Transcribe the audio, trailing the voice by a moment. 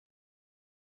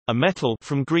A metal,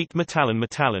 from Greek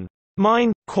metallon,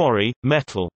 mine, quarry,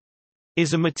 metal,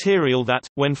 is a material that,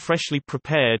 when freshly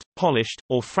prepared, polished,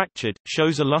 or fractured,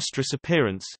 shows a lustrous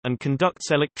appearance, and conducts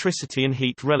electricity and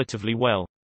heat relatively well.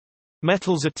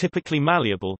 Metals are typically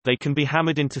malleable, they can be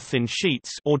hammered into thin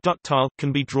sheets, or ductile,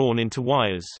 can be drawn into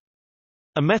wires.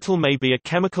 A metal may be a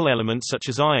chemical element such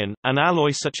as iron, an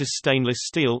alloy such as stainless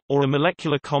steel, or a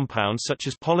molecular compound such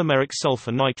as polymeric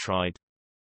sulfur nitride.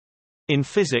 In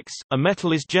physics, a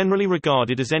metal is generally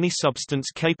regarded as any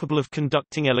substance capable of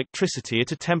conducting electricity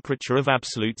at a temperature of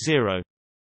absolute zero.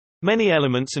 Many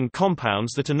elements and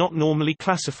compounds that are not normally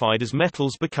classified as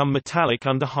metals become metallic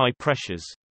under high pressures.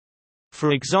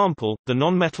 For example, the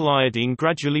non-metal iodine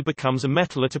gradually becomes a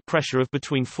metal at a pressure of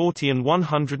between 40 and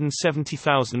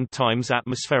 170,000 times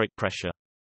atmospheric pressure.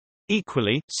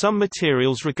 Equally, some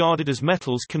materials regarded as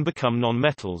metals can become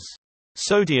non-metals.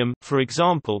 Sodium, for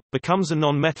example, becomes a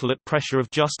non-metal at pressure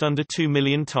of just under 2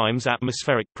 million times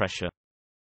atmospheric pressure.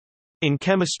 In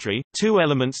chemistry, two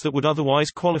elements that would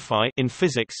otherwise qualify in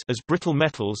physics as brittle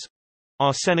metals,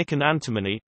 arsenic and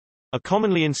antimony, are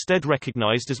commonly instead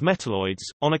recognized as metalloids,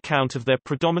 on account of their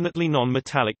predominantly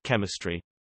non-metallic chemistry.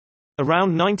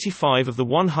 Around 95 of the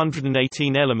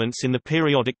 118 elements in the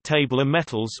periodic table are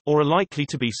metals, or are likely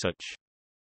to be such.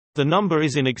 The number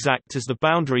is inexact as the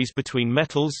boundaries between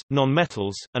metals,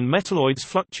 non-metals, and metalloids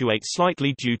fluctuate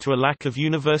slightly due to a lack of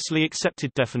universally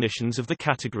accepted definitions of the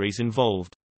categories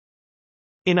involved.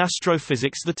 In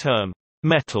astrophysics, the term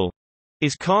metal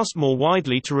is cast more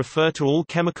widely to refer to all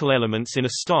chemical elements in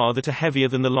a star that are heavier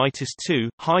than the lightest two,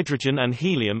 hydrogen and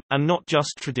helium, and not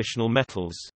just traditional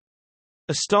metals.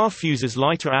 A star fuses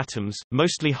lighter atoms,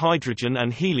 mostly hydrogen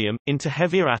and helium, into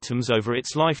heavier atoms over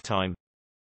its lifetime.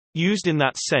 Used in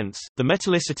that sense, the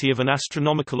metallicity of an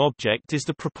astronomical object is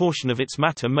the proportion of its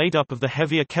matter made up of the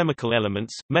heavier chemical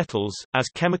elements. Metals, as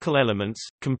chemical elements,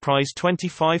 comprise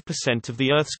 25% of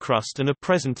the Earth's crust and are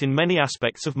present in many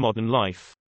aspects of modern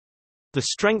life. The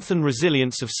strength and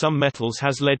resilience of some metals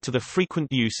has led to the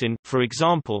frequent use in, for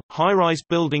example, high-rise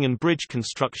building and bridge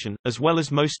construction, as well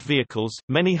as most vehicles,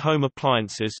 many home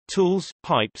appliances, tools,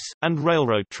 pipes, and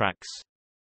railroad tracks.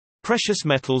 Precious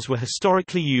metals were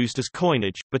historically used as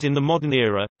coinage, but in the modern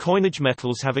era, coinage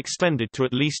metals have extended to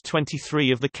at least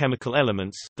 23 of the chemical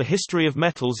elements. The history of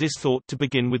metals is thought to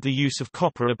begin with the use of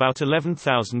copper about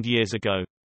 11,000 years ago.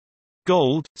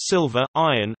 Gold, silver,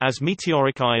 iron as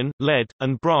meteoric iron, lead,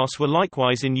 and brass were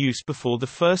likewise in use before the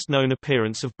first known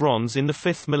appearance of bronze in the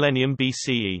 5th millennium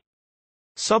BCE.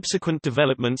 Subsequent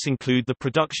developments include the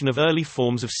production of early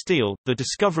forms of steel, the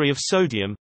discovery of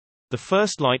sodium, the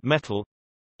first light metal,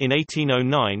 in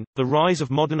 1809, the rise of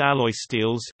modern alloy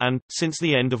steels, and, since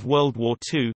the end of World War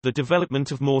II, the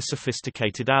development of more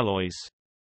sophisticated alloys.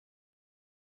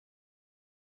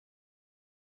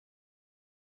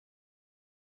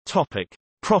 Topic: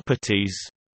 Properties.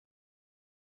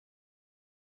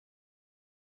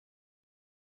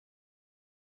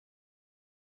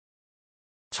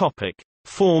 Topic: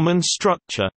 Form and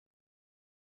structure.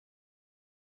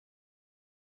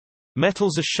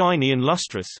 Metals are shiny and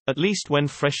lustrous, at least when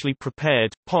freshly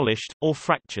prepared, polished, or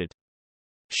fractured.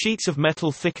 Sheets of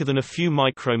metal thicker than a few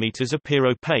micrometers appear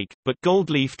opaque, but gold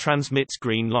leaf transmits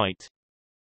green light.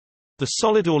 The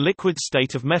solid or liquid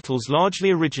state of metals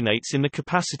largely originates in the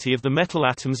capacity of the metal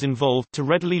atoms involved to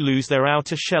readily lose their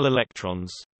outer shell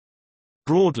electrons.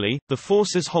 Broadly, the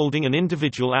forces holding an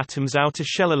individual atom's outer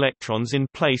shell electrons in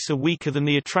place are weaker than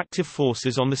the attractive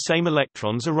forces on the same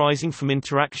electrons arising from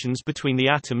interactions between the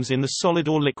atoms in the solid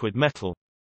or liquid metal.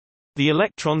 The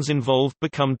electrons involved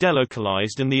become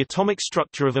delocalized and the atomic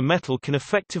structure of a metal can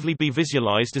effectively be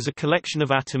visualized as a collection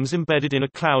of atoms embedded in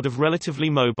a cloud of relatively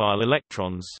mobile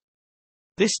electrons.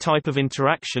 This type of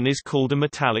interaction is called a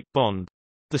metallic bond.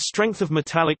 The strength of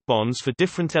metallic bonds for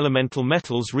different elemental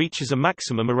metals reaches a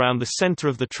maximum around the center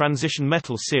of the transition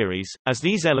metal series, as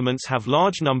these elements have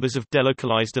large numbers of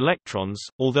delocalized electrons.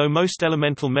 Although most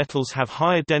elemental metals have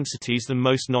higher densities than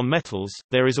most nonmetals,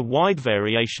 there is a wide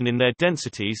variation in their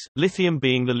densities, lithium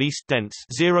being the least dense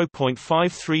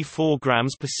 0.534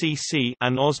 grams per cc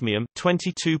and osmium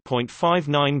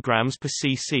 22.59 grams per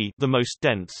cc the most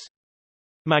dense.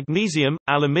 Magnesium,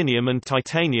 aluminium and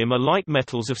titanium are light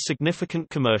metals of significant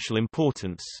commercial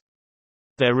importance.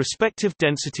 Their respective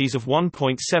densities of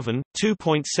 1.7,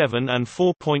 2.7 and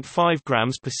 4.5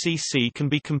 grams per cc can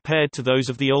be compared to those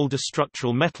of the older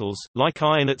structural metals, like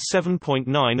iron at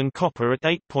 7.9 and copper at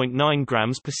 8.9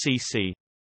 grams per cc.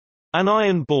 An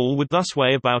iron ball would thus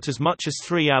weigh about as much as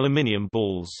 3 aluminium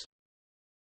balls.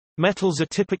 Metals are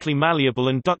typically malleable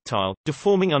and ductile,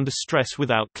 deforming under stress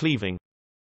without cleaving.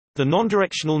 The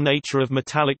non-directional nature of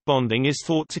metallic bonding is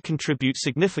thought to contribute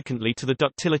significantly to the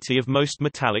ductility of most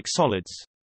metallic solids.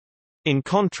 In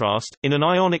contrast, in an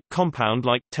ionic compound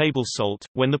like table salt,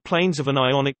 when the planes of an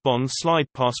ionic bond slide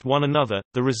past one another,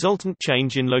 the resultant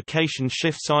change in location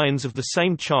shifts ions of the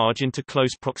same charge into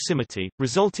close proximity,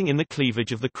 resulting in the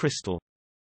cleavage of the crystal.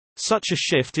 Such a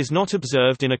shift is not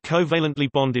observed in a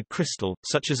covalently bonded crystal,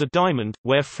 such as a diamond,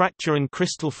 where fracture and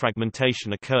crystal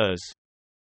fragmentation occurs.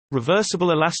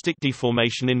 Reversible elastic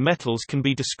deformation in metals can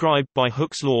be described by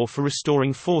Hooke's law for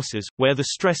restoring forces, where the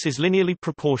stress is linearly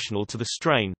proportional to the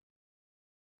strain.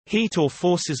 Heat or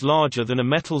forces larger than a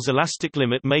metal's elastic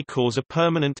limit may cause a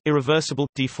permanent, irreversible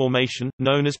deformation,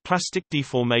 known as plastic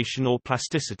deformation or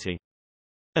plasticity.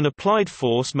 An applied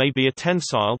force may be a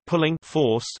tensile pulling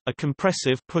force, a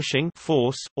compressive pushing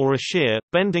force, or a shear,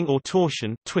 bending or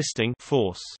torsion twisting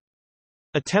force.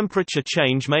 A temperature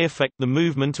change may affect the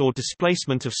movement or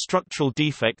displacement of structural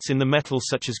defects in the metal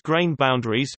such as grain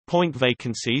boundaries, point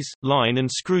vacancies, line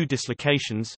and screw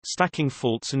dislocations, stacking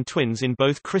faults and twins in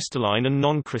both crystalline and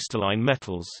non-crystalline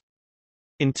metals.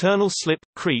 Internal slip,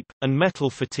 creep, and metal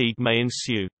fatigue may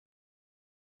ensue.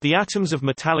 The atoms of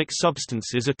metallic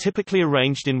substances are typically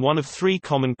arranged in one of three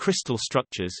common crystal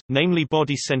structures, namely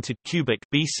body-centered cubic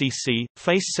 (BCC),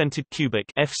 face-centered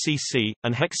cubic (FCC),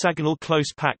 and hexagonal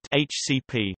close-packed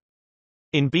 (HCP).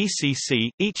 In BCC,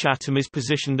 each atom is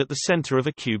positioned at the center of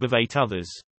a cube of 8 others.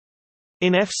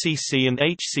 In FCC and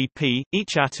HCP,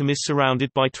 each atom is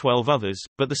surrounded by 12 others,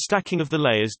 but the stacking of the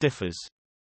layers differs.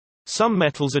 Some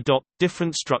metals adopt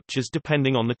different structures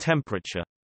depending on the temperature.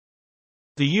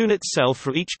 The unit cell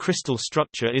for each crystal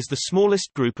structure is the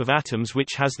smallest group of atoms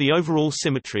which has the overall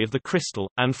symmetry of the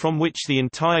crystal, and from which the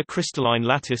entire crystalline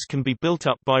lattice can be built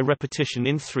up by repetition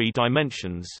in 3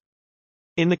 dimensions.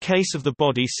 In the case of the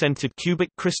body-centered cubic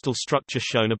crystal structure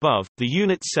shown above, the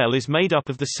unit cell is made up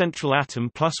of the central atom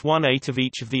plus 1/8 of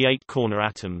each of the 8 corner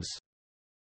atoms.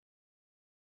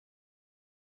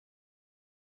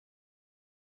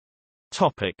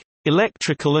 Topic: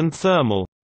 Electrical and thermal.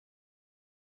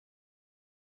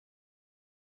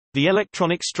 The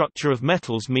electronic structure of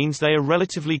metals means they are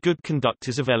relatively good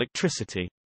conductors of electricity.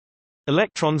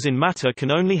 Electrons in matter can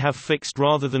only have fixed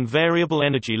rather than variable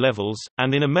energy levels,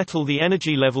 and in a metal the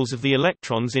energy levels of the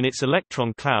electrons in its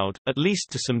electron cloud, at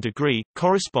least to some degree,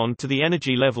 correspond to the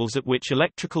energy levels at which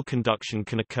electrical conduction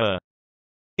can occur.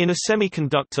 In a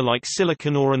semiconductor like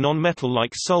silicon or a nonmetal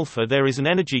like sulfur, there is an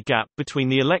energy gap between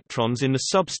the electrons in the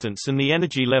substance and the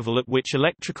energy level at which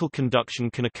electrical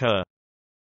conduction can occur.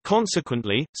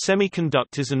 Consequently,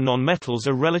 semiconductors and nonmetals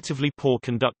are relatively poor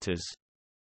conductors.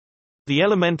 The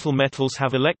elemental metals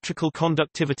have electrical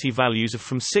conductivity values of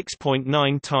from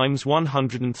 6.9 times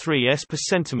 103 s per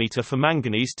centimeter for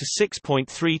manganese to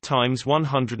 6.3 times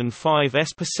 105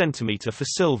 s per centimeter for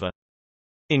silver.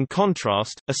 In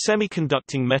contrast, a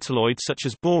semiconducting metalloid such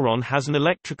as boron has an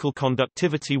electrical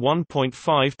conductivity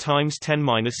 1.5 times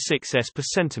 10⁻⁶ s per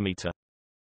centimeter.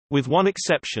 With one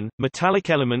exception, metallic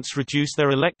elements reduce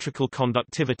their electrical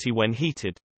conductivity when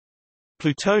heated.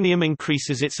 Plutonium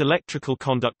increases its electrical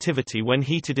conductivity when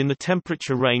heated in the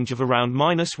temperature range of around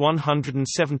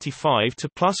 -175 to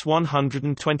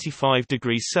 +125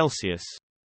 degrees Celsius.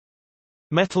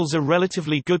 Metals are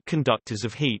relatively good conductors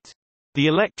of heat. The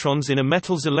electrons in a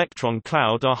metal's electron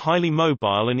cloud are highly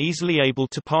mobile and easily able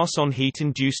to pass on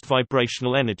heat-induced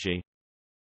vibrational energy.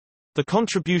 The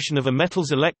contribution of a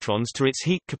metal's electrons to its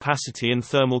heat capacity and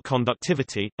thermal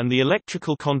conductivity, and the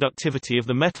electrical conductivity of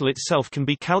the metal itself can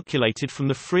be calculated from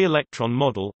the free electron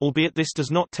model, albeit this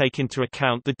does not take into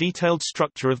account the detailed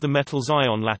structure of the metal's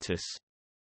ion lattice.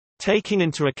 Taking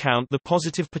into account the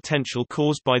positive potential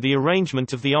caused by the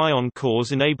arrangement of the ion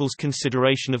cores enables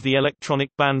consideration of the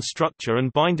electronic band structure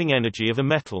and binding energy of a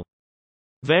metal.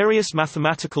 Various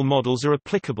mathematical models are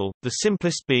applicable, the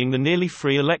simplest being the nearly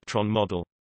free electron model.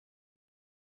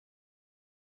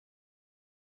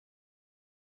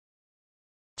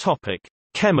 Topic: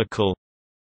 Chemical.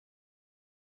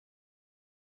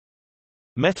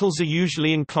 Metals are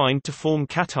usually inclined to form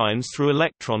cations through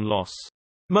electron loss.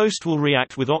 Most will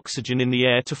react with oxygen in the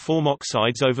air to form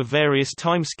oxides over various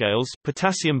timescales.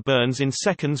 Potassium burns in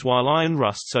seconds while iron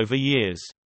rusts over years.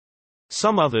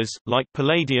 Some others, like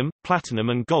palladium, platinum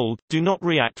and gold, do not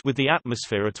react with the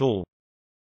atmosphere at all.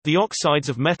 The oxides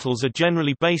of metals are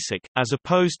generally basic, as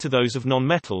opposed to those of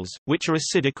nonmetals, which are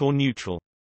acidic or neutral.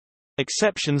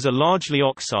 Exceptions are largely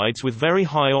oxides with very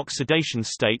high oxidation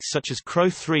states such as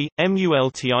Cro3,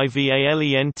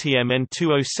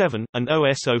 MuLTIVALENTMN207, and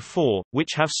OSO4,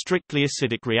 which have strictly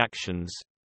acidic reactions.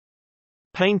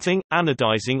 Painting,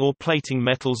 anodizing or plating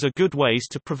metals are good ways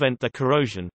to prevent their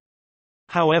corrosion.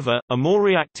 However, a more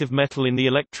reactive metal in the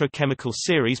electrochemical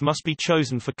series must be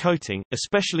chosen for coating,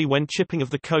 especially when chipping of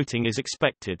the coating is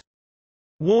expected.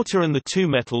 Water and the two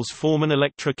metals form an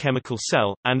electrochemical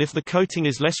cell, and if the coating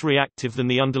is less reactive than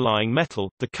the underlying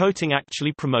metal, the coating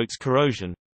actually promotes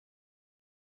corrosion.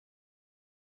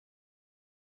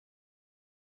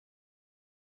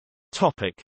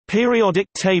 Topic: Periodic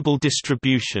table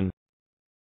distribution.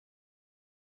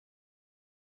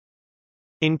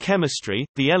 In chemistry,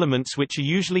 the elements which are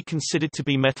usually considered to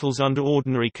be metals under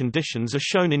ordinary conditions are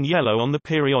shown in yellow on the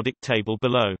periodic table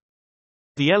below.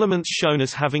 The elements shown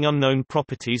as having unknown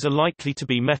properties are likely to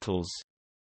be metals.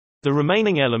 The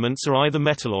remaining elements are either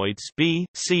metalloids B,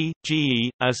 C,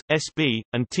 Ge, as, Sb,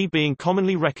 and T being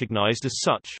commonly recognized as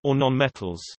such, or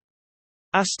non-metals.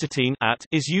 Astatine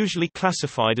is usually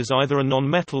classified as either a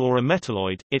non-metal or a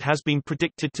metalloid. It has been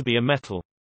predicted to be a metal.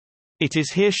 It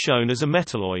is here shown as a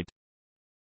metalloid.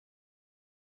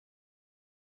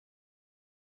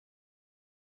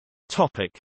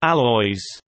 Topic: Alloys.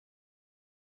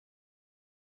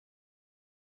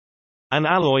 An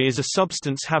alloy is a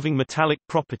substance having metallic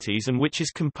properties and which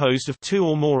is composed of two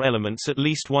or more elements, at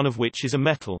least one of which is a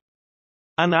metal.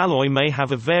 An alloy may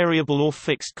have a variable or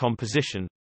fixed composition.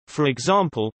 For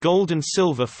example, gold and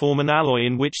silver form an alloy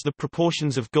in which the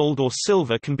proportions of gold or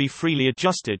silver can be freely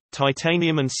adjusted.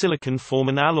 Titanium and silicon form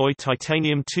an alloy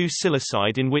titanium-2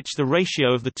 silicide in which the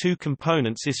ratio of the two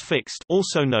components is fixed,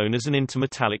 also known as an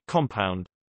intermetallic compound.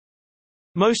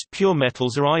 Most pure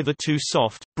metals are either too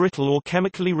soft, brittle or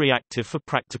chemically reactive for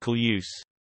practical use.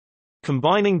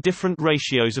 Combining different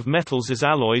ratios of metals as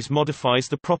alloys modifies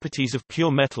the properties of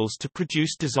pure metals to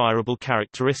produce desirable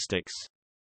characteristics.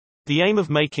 The aim of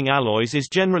making alloys is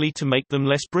generally to make them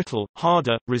less brittle,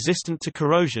 harder, resistant to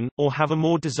corrosion, or have a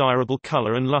more desirable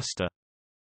color and luster.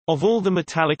 Of all the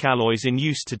metallic alloys in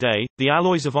use today, the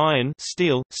alloys of iron,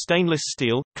 steel, stainless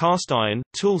steel, cast iron,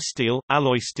 tool steel,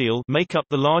 alloy steel make up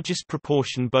the largest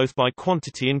proportion both by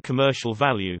quantity and commercial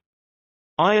value.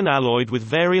 Iron alloyed with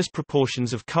various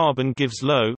proportions of carbon gives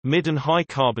low, mid and high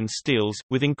carbon steels,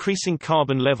 with increasing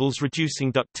carbon levels reducing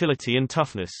ductility and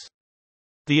toughness.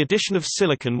 The addition of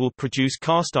silicon will produce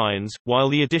cast irons, while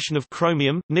the addition of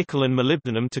chromium, nickel and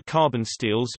molybdenum to carbon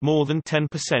steels more than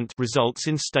 10% results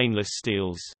in stainless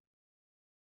steels.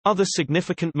 Other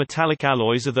significant metallic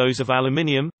alloys are those of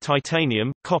aluminium,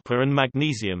 titanium, copper and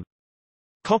magnesium.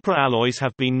 Copper alloys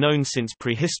have been known since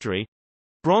prehistory.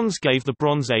 Bronze gave the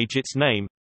Bronze Age its name,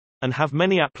 and have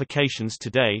many applications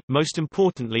today, most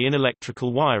importantly in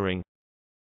electrical wiring.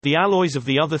 The alloys of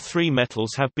the other three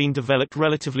metals have been developed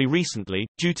relatively recently.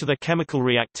 Due to their chemical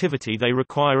reactivity, they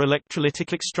require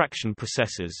electrolytic extraction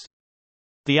processes.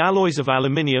 The alloys of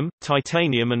aluminium,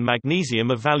 titanium and magnesium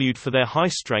are valued for their high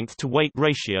strength-to-weight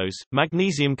ratios.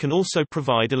 Magnesium can also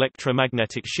provide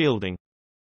electromagnetic shielding.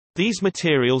 These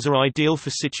materials are ideal for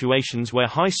situations where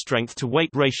high strength-to-weight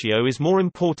ratio is more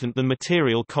important than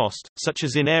material cost, such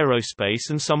as in aerospace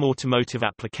and some automotive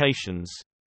applications.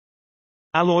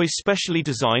 Alloys specially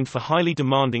designed for highly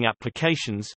demanding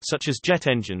applications, such as jet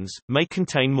engines, may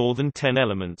contain more than 10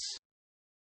 elements.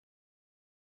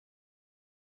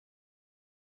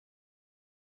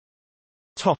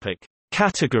 Topic: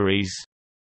 Categories.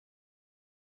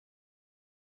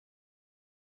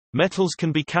 Metals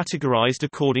can be categorized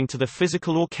according to their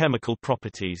physical or chemical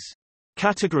properties.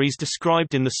 Categories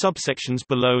described in the subsections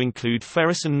below include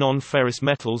ferrous and non-ferrous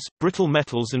metals, brittle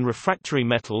metals and refractory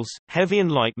metals, heavy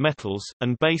and light metals,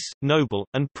 and base, noble,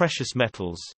 and precious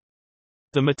metals.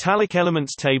 The metallic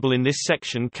elements table in this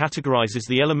section categorizes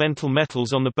the elemental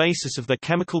metals on the basis of their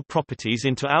chemical properties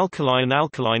into alkali and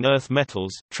alkaline earth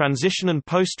metals, transition and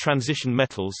post-transition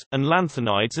metals, and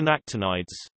lanthanides and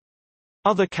actinides.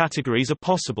 Other categories are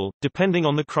possible, depending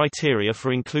on the criteria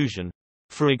for inclusion.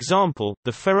 For example,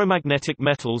 the ferromagnetic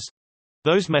metals,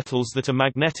 those metals that are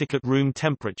magnetic at room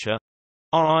temperature,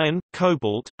 are iron,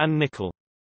 cobalt, and nickel.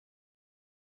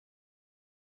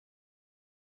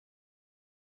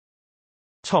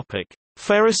 Topic: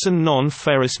 Ferrous and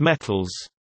non-ferrous metals.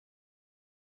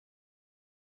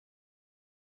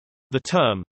 The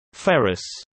term ferrous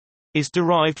is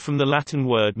derived from the Latin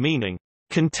word meaning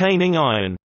containing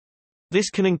iron. This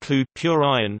can include pure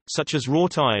iron, such as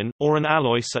wrought iron, or an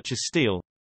alloy such as steel.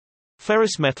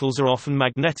 Ferrous metals are often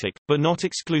magnetic, but not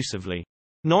exclusively.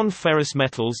 Non-ferrous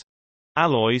metals,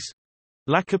 alloys,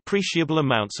 lack appreciable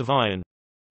amounts of iron.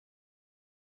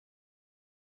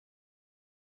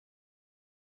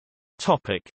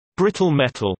 Topic: Brittle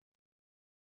metal.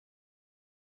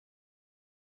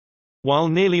 While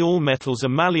nearly all metals are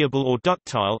malleable or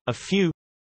ductile, a few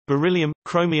beryllium,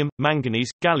 chromium,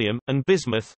 manganese, gallium, and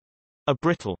bismuth are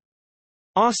brittle.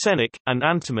 Arsenic, and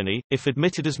antimony, if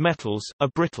admitted as metals, are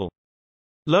brittle.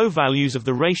 Low values of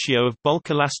the ratio of bulk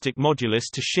elastic modulus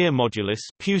to shear modulus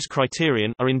Pugh's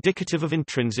criterion are indicative of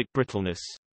intrinsic brittleness.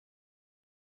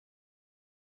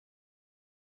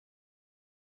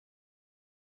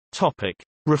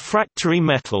 Refractory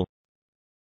metal.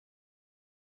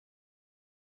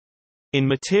 In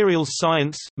materials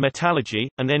science, metallurgy,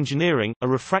 and engineering, a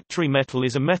refractory metal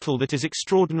is a metal that is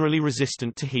extraordinarily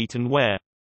resistant to heat and wear.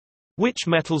 Which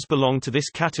metals belong to this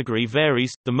category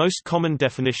varies. The most common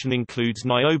definition includes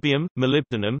niobium,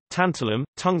 molybdenum, tantalum,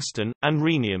 tungsten, and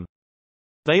rhenium.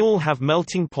 They all have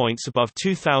melting points above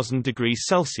 2000 degrees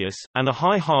Celsius, and a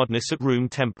high hardness at room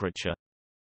temperature.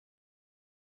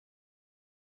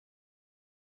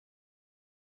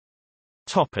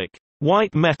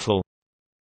 White metal.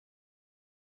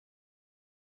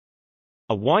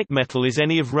 A white metal is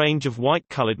any of range of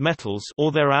white-colored metals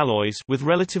or their alloys with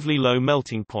relatively low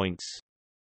melting points.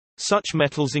 Such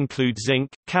metals include zinc,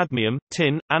 cadmium,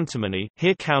 tin, antimony,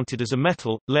 here counted as a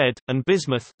metal, lead, and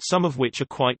bismuth, some of which are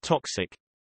quite toxic.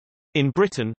 In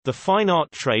Britain, the fine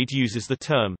art trade uses the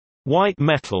term white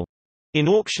metal in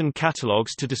auction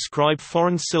catalogues to describe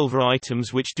foreign silver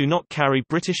items which do not carry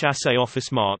British Assay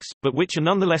Office marks, but which are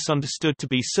nonetheless understood to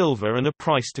be silver and are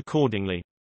priced accordingly.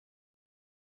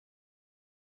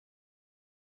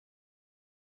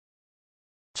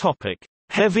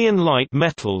 Heavy and light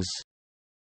metals.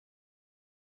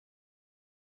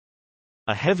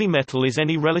 A heavy metal is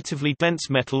any relatively dense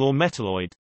metal or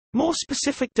metalloid. More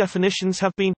specific definitions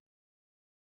have been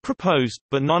proposed,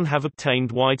 but none have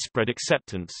obtained widespread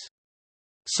acceptance.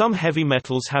 Some heavy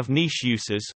metals have niche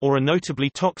uses, or are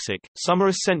notably toxic, some are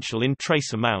essential in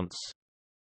trace amounts.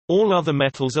 All other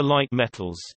metals are light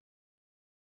metals.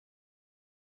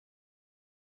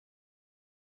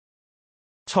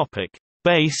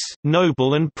 Base,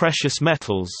 noble and precious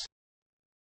metals.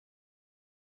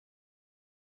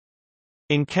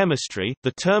 In chemistry,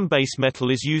 the term base metal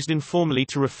is used informally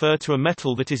to refer to a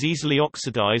metal that is easily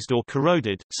oxidized or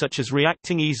corroded, such as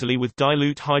reacting easily with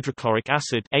dilute hydrochloric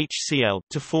acid (HCl)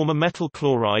 to form a metal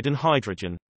chloride and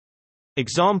hydrogen.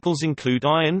 Examples include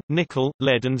iron, nickel,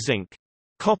 lead and zinc.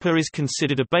 Copper is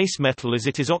considered a base metal as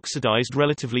it is oxidized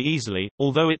relatively easily,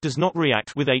 although it does not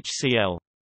react with HCl.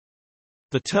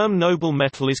 The term noble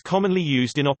metal is commonly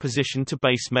used in opposition to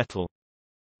base metal.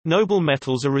 Noble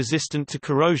metals are resistant to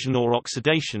corrosion or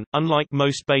oxidation, unlike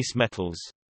most base metals.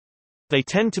 They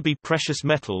tend to be precious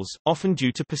metals, often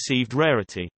due to perceived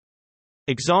rarity.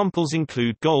 Examples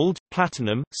include gold,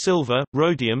 platinum, silver,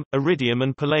 rhodium, iridium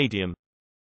and palladium.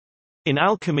 In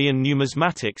alchemy and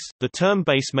numismatics, the term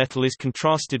base metal is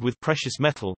contrasted with precious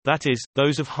metal, that is,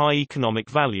 those of high economic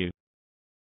value.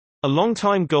 A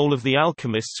long-time goal of the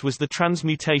alchemists was the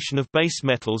transmutation of base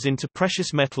metals into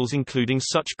precious metals, including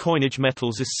such coinage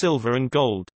metals as silver and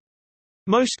gold.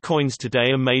 Most coins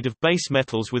today are made of base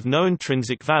metals with no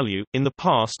intrinsic value. In the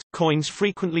past, coins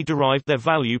frequently derived their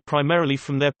value primarily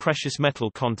from their precious metal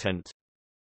content.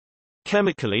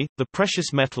 Chemically, the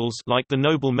precious metals, like the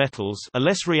noble metals, are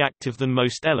less reactive than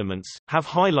most elements, have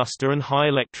high luster and high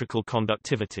electrical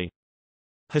conductivity.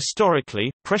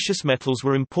 Historically, precious metals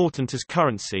were important as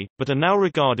currency, but are now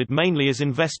regarded mainly as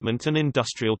investment and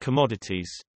industrial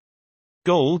commodities.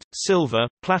 Gold, silver,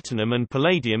 platinum and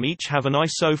palladium each have an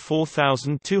ISO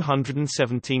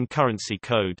 4217 currency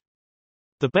code.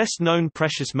 The best-known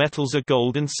precious metals are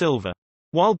gold and silver.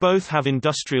 While both have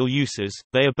industrial uses,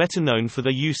 they are better known for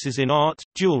their uses in art,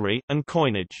 jewelry, and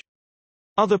coinage.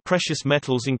 Other precious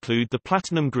metals include the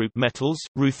platinum group metals,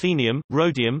 ruthenium,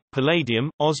 rhodium, palladium,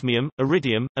 osmium,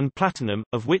 iridium, and platinum,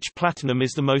 of which platinum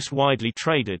is the most widely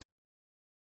traded.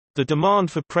 The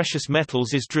demand for precious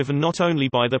metals is driven not only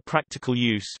by their practical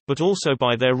use, but also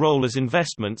by their role as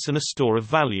investments and a store of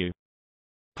value.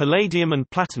 Palladium and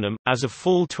platinum, as of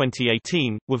fall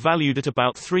 2018, were valued at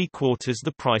about 3/4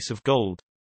 the price of gold.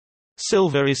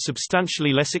 Silver is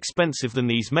substantially less expensive than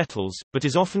these metals, but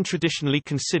is often traditionally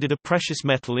considered a precious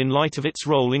metal in light of its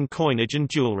role in coinage and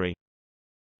jewelry.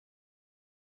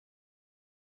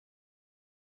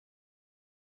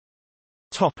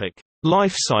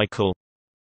 Life cycle.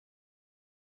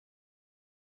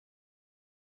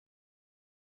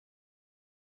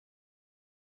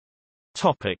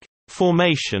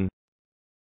 Formation.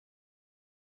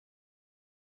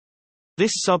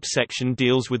 This subsection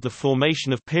deals with the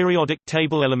formation of periodic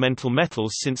table elemental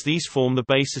metals, since these form the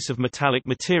basis of metallic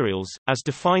materials. As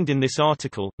defined in this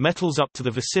article, metals up to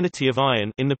the vicinity of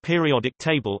iron in the periodic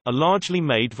table are largely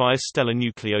made via stellar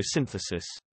nucleosynthesis.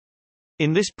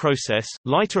 In this process,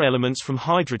 lighter elements from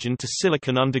hydrogen to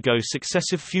silicon undergo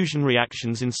successive fusion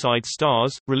reactions inside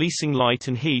stars, releasing light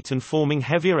and heat and forming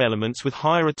heavier elements with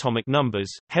higher atomic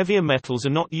numbers. Heavier metals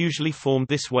are not usually formed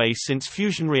this way since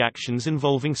fusion reactions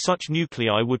involving such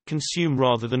nuclei would consume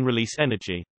rather than release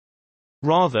energy.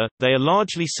 Rather, they are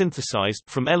largely synthesized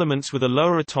from elements with a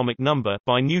lower atomic number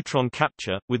by neutron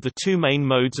capture, with the two main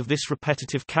modes of this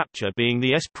repetitive capture being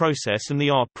the S process and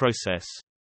the R process.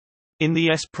 In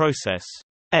the S process,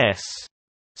 S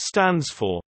stands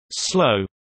for slow.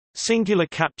 Singular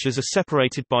captures are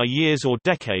separated by years or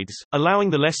decades,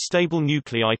 allowing the less stable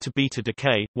nuclei to beta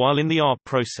decay, while in the R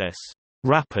process,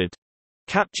 rapid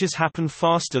captures happen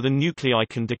faster than nuclei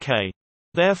can decay.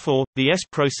 Therefore, the S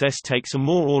process takes a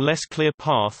more or less clear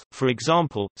path. For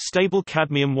example, stable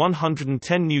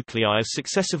cadmium-110 nuclei are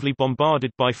successively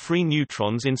bombarded by free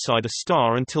neutrons inside a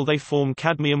star until they form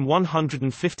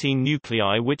cadmium-115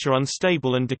 nuclei which are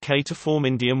unstable and decay to form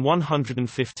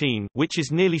indium-115, which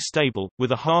is nearly stable,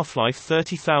 with a half-life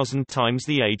 30,000 times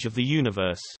the age of the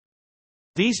universe.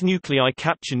 These nuclei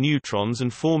capture neutrons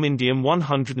and form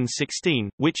indium-116,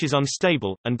 which is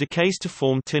unstable, and decays to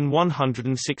form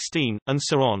tin-116, and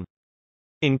so on.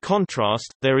 In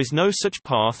contrast, there is no such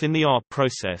path in the R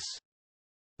process.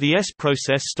 The S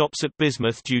process stops at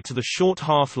bismuth due to the short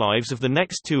half-lives of the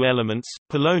next two elements,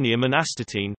 polonium and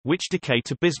astatine, which decay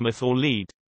to bismuth or lead.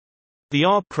 The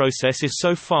R process is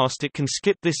so fast it can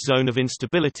skip this zone of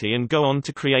instability and go on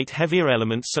to create heavier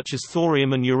elements such as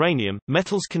thorium and uranium.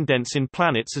 Metals condense in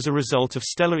planets as a result of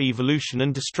stellar evolution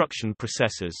and destruction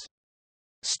processes.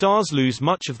 Stars lose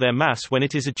much of their mass when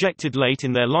it is ejected late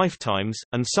in their lifetimes,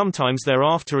 and sometimes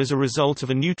thereafter as a result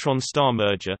of a neutron-star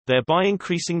merger, thereby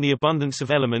increasing the abundance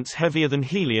of elements heavier than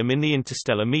helium in the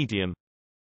interstellar medium.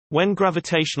 When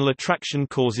gravitational attraction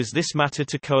causes this matter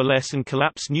to coalesce and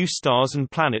collapse, new stars and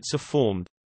planets are formed.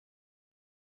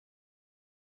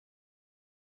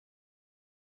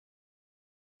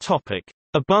 Topic: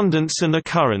 Abundance and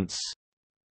occurrence.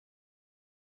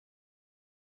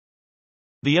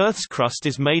 The Earth's crust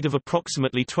is made of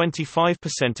approximately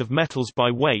 25% of metals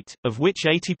by weight, of which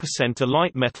 80% are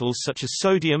light metals such as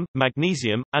sodium,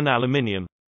 magnesium, and aluminium.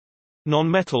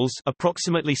 Non-metals,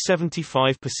 approximately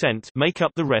 75%, make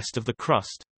up the rest of the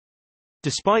crust.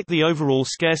 Despite the overall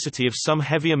scarcity of some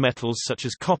heavier metals such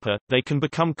as copper, they can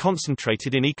become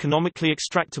concentrated in economically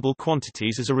extractable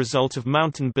quantities as a result of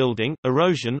mountain building,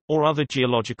 erosion, or other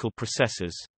geological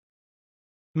processes.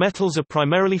 Metals are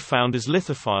primarily found as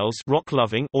lithophiles,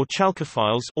 rock-loving, or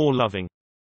chalcophiles, ore-loving.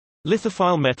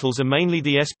 Lithophile metals are mainly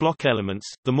the S-block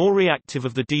elements, the more reactive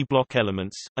of the D-block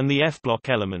elements, and the F-block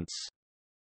elements.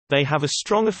 They have a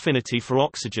strong affinity for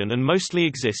oxygen and mostly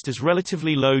exist as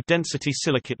relatively low-density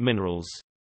silicate minerals.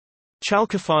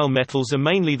 Chalcophile metals are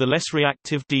mainly the less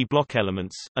reactive D-block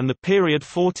elements, and the period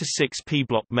 4 to 6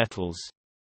 P-block metals.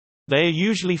 They are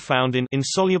usually found in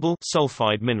insoluble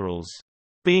sulfide minerals.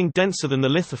 Being denser than the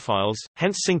lithophiles,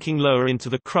 hence sinking lower into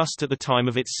the crust at the time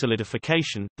of its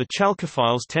solidification, the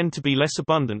chalcophiles tend to be less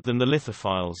abundant than the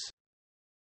lithophiles.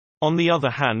 On the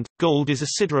other hand, gold is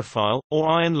a siderophile, or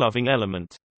iron-loving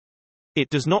element. It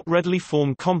does not readily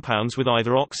form compounds with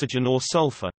either oxygen or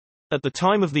sulfur. At the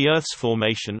time of the Earth's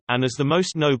formation, and as the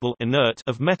most noble inert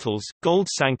of metals, gold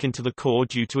sank into the core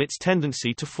due to its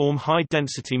tendency to form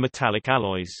high-density metallic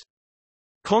alloys.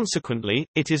 Consequently,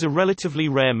 it is a relatively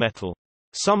rare metal.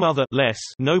 Some other less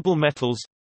noble metals,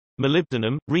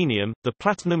 molybdenum, rhenium, the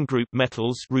platinum group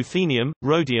metals ruthenium,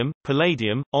 rhodium,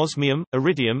 palladium, osmium,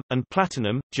 iridium, and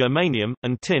platinum, germanium,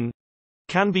 and tin,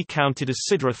 can be counted as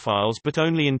siderophiles but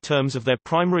only in terms of their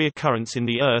primary occurrence in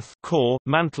the Earth core,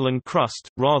 mantle and crust,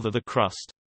 rather the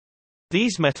crust.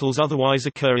 These metals otherwise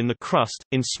occur in the crust,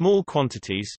 in small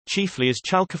quantities, chiefly as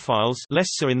chalcophiles, less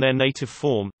so in their native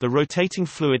form. The rotating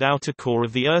fluid outer core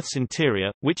of the Earth's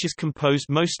interior, which is composed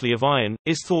mostly of iron,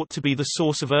 is thought to be the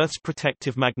source of Earth's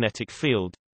protective magnetic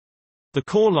field. The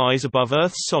core lies above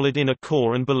Earth's solid inner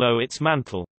core and below its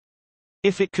mantle.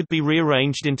 If it could be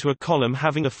rearranged into a column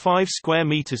having a 5 square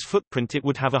meters footprint, it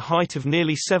would have a height of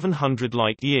nearly 700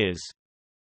 light-years.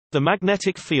 The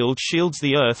magnetic field shields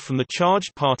the Earth from the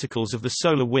charged particles of the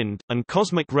solar wind, and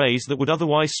cosmic rays that would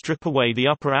otherwise strip away the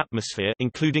upper atmosphere,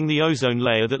 including the ozone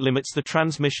layer that limits the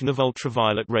transmission of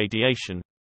ultraviolet radiation.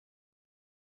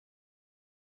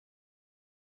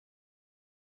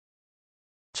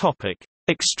 Topic: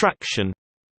 Extraction.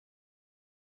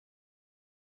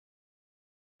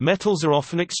 Metals are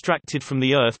often extracted from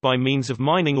the Earth by means of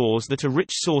mining ores that are rich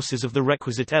sources of the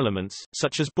requisite elements,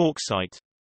 such as bauxite.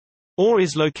 Ore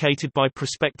is located by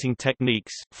prospecting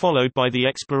techniques, followed by the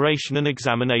exploration and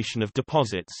examination of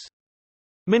deposits.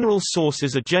 Mineral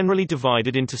sources are generally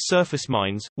divided into surface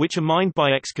mines, which are mined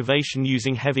by excavation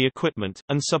using heavy equipment,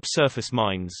 and subsurface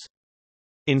mines.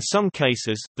 In some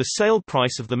cases, the sale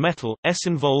price of the metal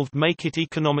involved make it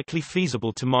economically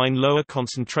feasible to mine lower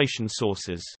concentration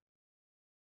sources.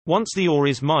 Once the ore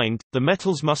is mined, the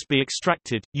metals must be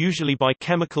extracted, usually by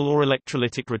chemical or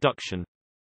electrolytic reduction.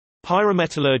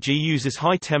 Pyrometallurgy uses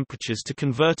high temperatures to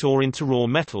convert ore into raw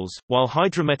metals, while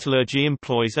hydrometallurgy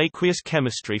employs aqueous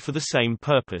chemistry for the same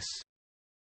purpose.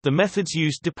 The methods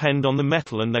used depend on the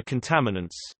metal and their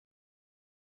contaminants.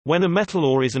 When a metal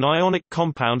ore is an ionic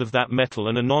compound of that metal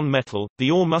and a non-metal, the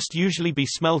ore must usually be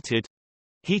smelted,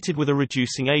 heated with a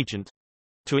reducing agent,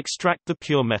 to extract the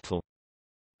pure metal.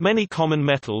 Many common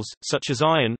metals, such as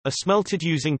iron, are smelted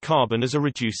using carbon as a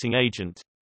reducing agent.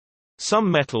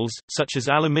 Some metals, such as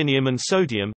aluminium and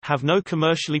sodium, have no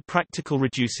commercially practical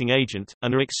reducing agent,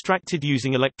 and are extracted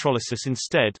using electrolysis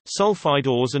instead. Sulfide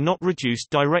ores are not reduced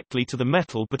directly to the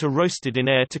metal but are roasted in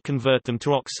air to convert them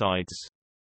to oxides.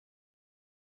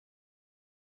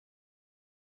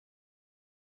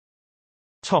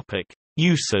 Topic: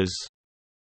 Uses.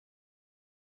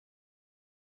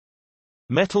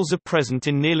 Metals are present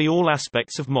in nearly all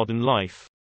aspects of modern life.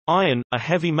 Iron, a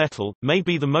heavy metal, may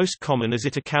be the most common as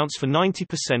it accounts for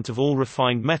 90% of all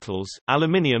refined metals.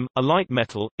 Aluminium, a light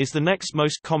metal, is the next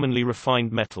most commonly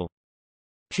refined metal.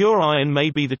 Pure iron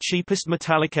may be the cheapest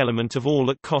metallic element of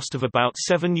all at cost of about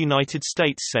 7 United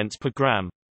States cents per gram.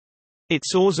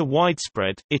 Its ores are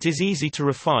widespread, it is easy to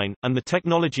refine, and the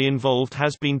technology involved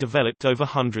has been developed over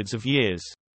hundreds of years.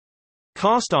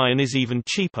 Cast iron is even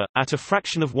cheaper, at a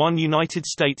fraction of 1 United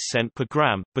States cent per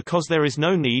gram, because there is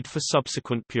no need for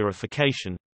subsequent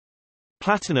purification.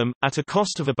 Platinum, at a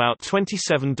cost of about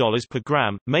 $27 per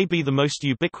gram, may be the most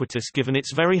ubiquitous given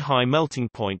its very high melting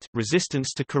point,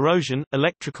 resistance to corrosion,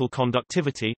 electrical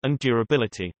conductivity, and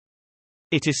durability.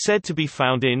 It is said to be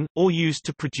found in, or used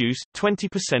to produce,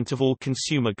 20% of all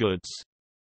consumer goods.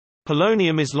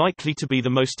 Polonium is likely to be the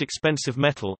most expensive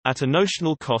metal, at a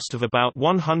notional cost of about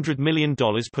 $100 million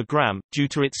per gram, due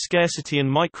to its scarcity and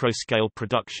microscale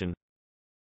production.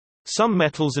 Some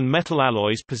metals and metal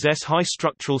alloys possess high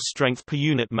structural strength per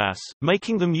unit mass,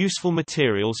 making them useful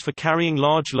materials for carrying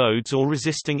large loads or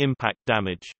resisting impact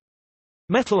damage.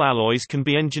 Metal alloys can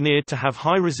be engineered to have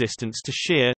high resistance to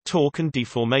shear, torque and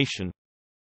deformation.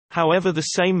 However, the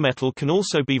same metal can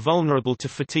also be vulnerable to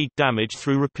fatigue damage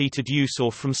through repeated use or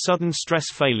from sudden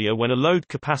stress failure when a load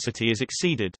capacity is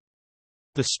exceeded.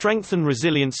 The strength and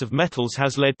resilience of metals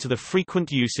has led to the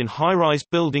frequent use in high-rise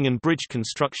building and bridge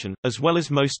construction, as well as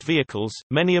most vehicles,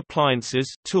 many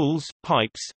appliances, tools,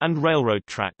 pipes, and railroad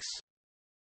tracks.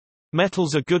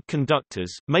 Metals are good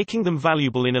conductors, making them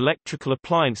valuable in electrical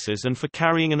appliances and for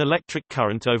carrying an electric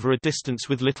current over a distance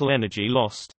with little energy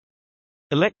lost.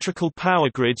 Electrical power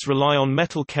grids rely on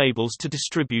metal cables to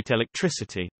distribute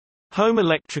electricity. Home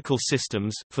electrical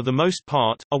systems, for the most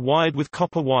part, are wired with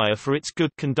copper wire for its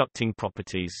good conducting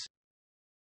properties.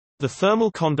 The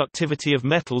thermal conductivity of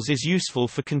metals is useful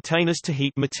for containers to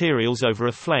heat materials over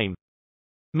a flame.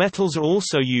 Metals are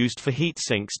also used for heat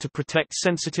sinks to protect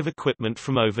sensitive equipment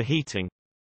from overheating.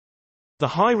 The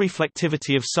high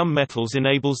reflectivity of some metals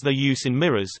enables their use in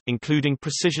mirrors, including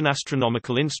precision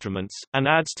astronomical instruments, and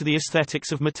adds to the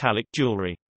aesthetics of metallic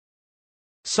jewelry.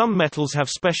 Some metals have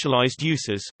specialized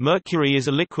uses. Mercury is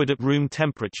a liquid at room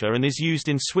temperature and is used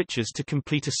in switches to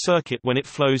complete a circuit when it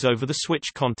flows over the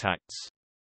switch contacts.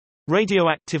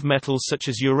 Radioactive metals such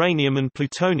as uranium and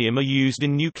plutonium are used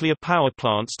in nuclear power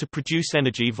plants to produce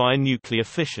energy via nuclear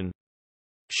fission.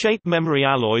 Shape memory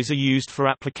alloys are used for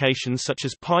applications such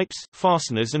as pipes,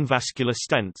 fasteners and vascular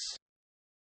stents.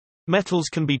 Metals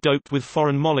can be doped with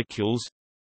foreign molecules,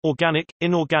 organic,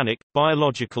 inorganic,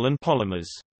 biological and polymers.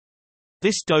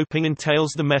 This doping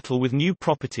entails the metal with new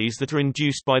properties that are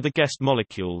induced by the guest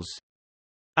molecules.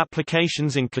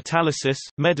 Applications in catalysis,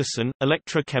 medicine,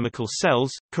 electrochemical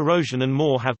cells, corrosion and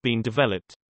more have been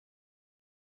developed.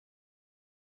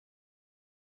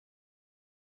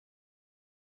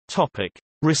 Topic: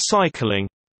 Recycling.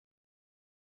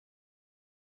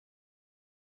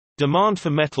 Demand for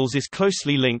metals is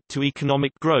closely linked to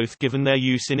economic growth given their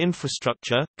use in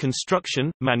infrastructure,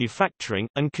 construction, manufacturing,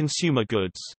 and consumer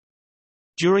goods.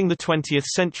 During the 20th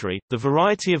century, the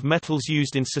variety of metals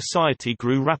used in society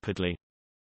grew rapidly.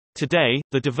 Today,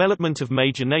 the development of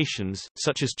major nations,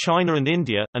 such as China and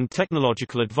India, and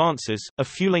technological advances, are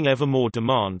fueling ever more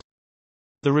demand.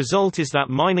 The result is that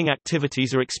mining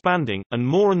activities are expanding, and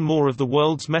more of the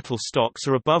world's metal stocks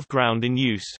are above ground in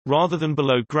use, rather than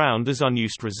below ground as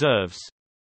unused reserves.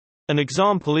 An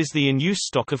example is the in-use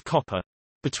stock of copper.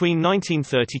 Between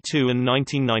 1932 and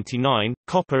 1999,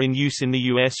 copper in use in the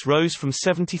U.S. rose from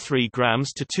 73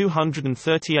 grams to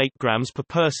 238 grams per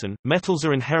person. Metals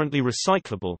are inherently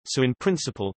recyclable, so in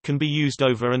principle, can be used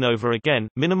over and over again,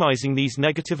 minimizing these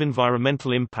negative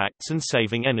environmental impacts and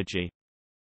saving energy.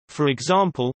 For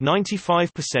example,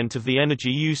 95% of the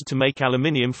energy used to make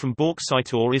aluminium from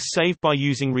bauxite ore is saved by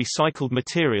using recycled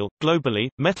material. Globally,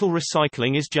 metal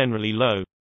recycling is generally low.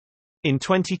 In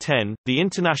 2010, the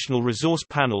International Resource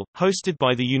Panel, hosted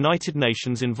by the United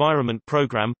Nations Environment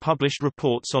Programme, published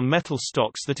reports on metal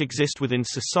stocks that exist within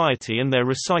society and their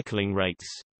recycling rates.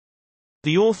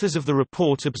 The authors of the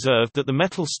report observed that the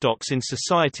metal stocks in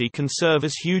society can serve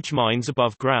as huge mines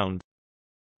above ground.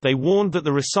 They warned that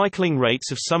the recycling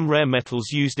rates of some rare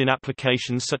metals used in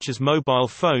applications such as mobile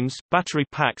phones, battery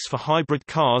packs for hybrid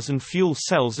cars and fuel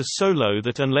cells are so low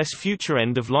that unless future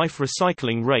end-of-life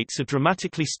recycling rates are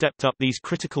dramatically stepped up, these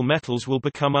critical metals will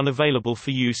become unavailable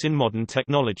for use in modern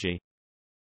technology.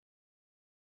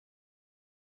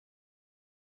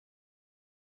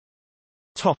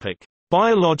 Topic: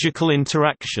 Biological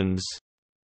interactions.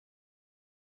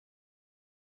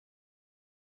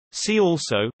 See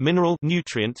also, mineral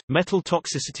nutrient, metal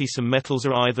toxicity. Some metals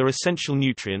are either essential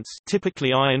nutrients,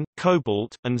 typically iron,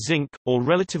 cobalt, and zinc, or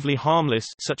relatively harmless,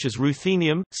 such as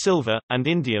ruthenium, silver, and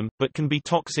indium, but can be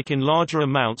toxic in larger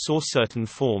amounts or certain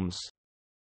forms.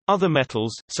 Other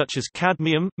metals, such as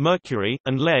cadmium, mercury,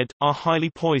 and lead, are highly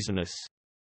poisonous.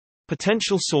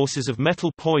 Potential sources of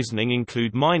metal poisoning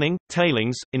include mining,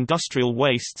 tailings, industrial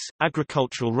wastes,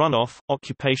 agricultural runoff,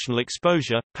 occupational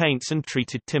exposure, paints and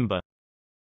treated timber.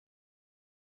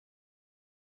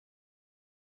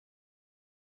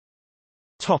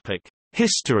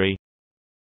 History.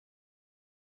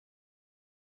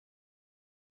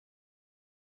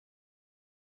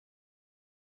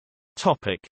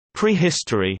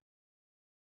 Prehistory.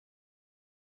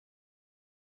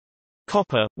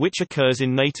 Copper, which occurs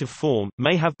in native form,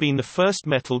 may have been the first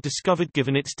metal discovered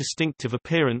given its distinctive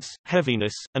appearance,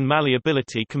 heaviness, and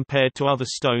malleability compared to other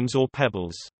stones or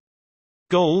pebbles.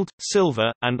 Gold,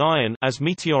 silver, and iron, as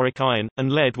meteoric iron,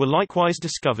 and lead were likewise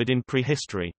discovered in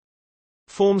prehistory.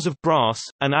 Forms of brass,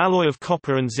 an alloy of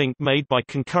copper and zinc made by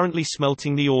concurrently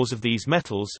smelting the ores of these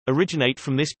metals, originate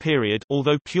from this period,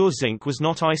 although pure zinc was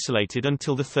not isolated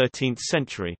until the 13th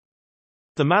century.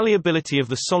 The malleability of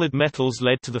the solid metals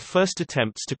led to the first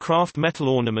attempts to craft metal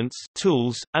ornaments,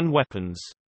 tools, and weapons.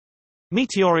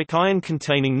 Meteoric iron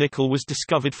containing nickel was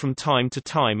discovered from time to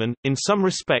time and, in some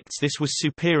respects, this was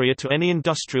superior to any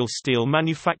industrial steel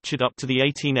manufactured up to the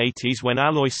 1880s when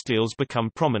alloy steels become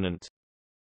prominent.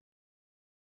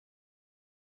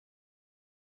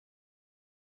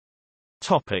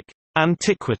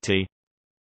 Antiquity.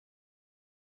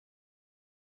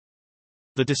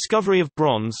 The discovery of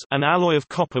bronze, an alloy of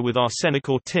copper with arsenic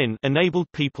or tin,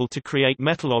 enabled people to create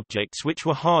metal objects which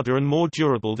were harder and more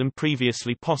durable than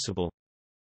previously possible.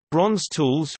 Bronze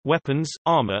tools, weapons,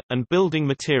 armor, and building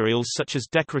materials such as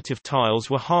decorative tiles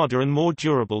were harder and more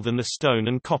durable than the stone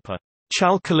and copper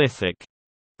Chalcolithic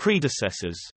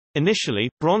predecessors. Initially,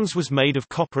 bronze was made of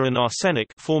copper and arsenic,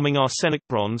 forming arsenic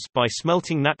bronze, by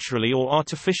smelting naturally or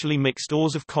artificially mixed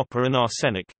ores of copper and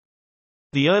arsenic.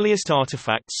 The earliest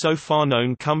artifacts so far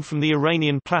known come from the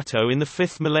Iranian plateau in the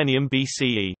 5th millennium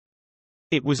BCE.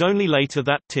 It was only later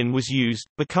that tin was used,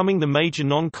 becoming the major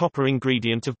non-copper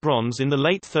ingredient of bronze in the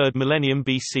late 3rd millennium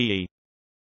BCE.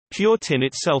 Pure tin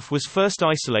itself was first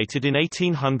isolated in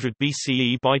 1800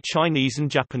 BCE by Chinese and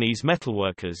Japanese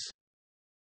metalworkers.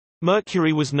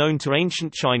 Mercury was known to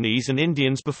ancient Chinese and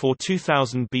Indians before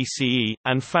 2000 BCE,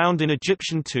 and found in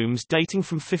Egyptian tombs dating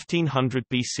from 1500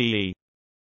 BCE.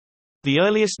 The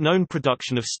earliest known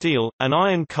production of steel, an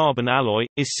iron-carbon alloy,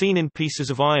 is seen in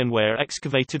pieces of ironware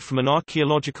excavated from an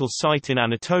archaeological site in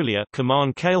Anatolia, and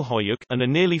are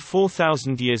nearly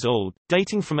 4,000 years old,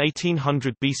 dating from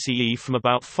 1800 BCE. From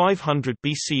about 500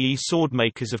 BCE, sword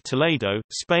makers of Toledo,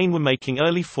 Spain were making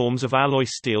early forms of alloy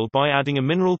steel by adding a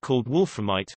mineral called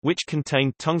wolframite, which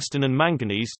contained tungsten and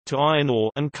manganese, to iron ore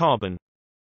and carbon.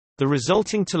 The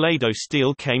resulting Toledo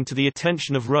steel came to the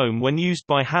attention of Rome when used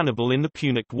by Hannibal in the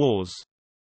Punic Wars.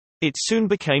 It soon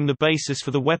became the basis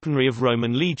for the weaponry of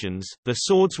Roman legions. Their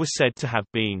swords were said to have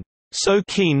been so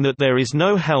keen that there is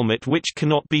no helmet which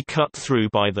cannot be cut through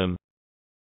by them.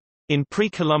 In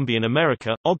pre-Columbian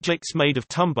America, objects made of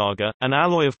tumbaga, an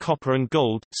alloy of copper and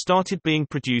gold, started being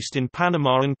produced in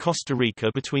Panama and Costa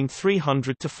Rica between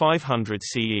 300 to 500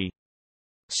 CE.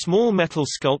 Small metal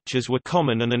sculptures were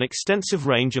common and an extensive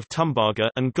range of tumbaga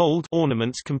and gold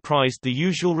ornaments comprised the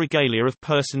usual regalia of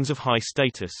persons of high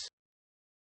status.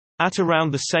 At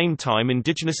around the same time,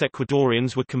 indigenous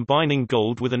Ecuadorians were combining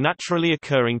gold with a naturally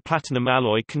occurring platinum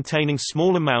alloy containing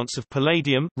small amounts of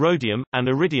palladium, rhodium, and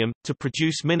iridium, to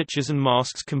produce miniatures and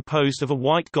masks composed of a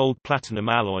white gold platinum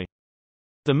alloy.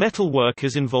 The metal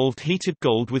workers involved heated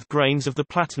gold with grains of the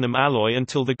platinum alloy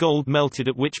until the gold melted,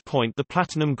 at which point the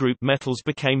platinum group metals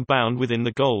became bound within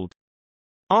the gold.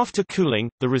 After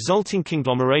cooling, the resulting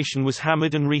conglomeration was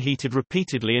hammered and reheated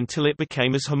repeatedly until it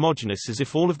became as homogeneous as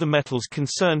if all of the metals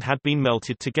concerned had been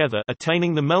melted together.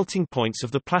 Attaining the melting points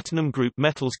of the platinum group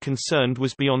metals concerned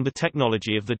was beyond the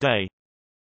technology of the day.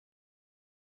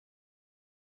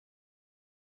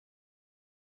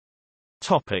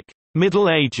 Topic: Middle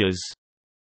Ages.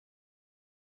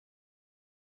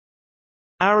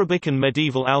 Arabic and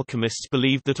medieval alchemists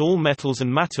believed that all metals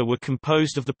and matter were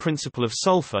composed of the principle of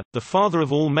sulfur, the father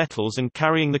of all metals and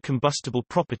carrying the combustible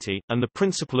property, and the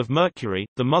principle of mercury,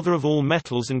 the mother of all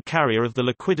metals and carrier of the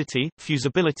liquidity,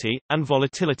 fusibility, and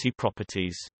volatility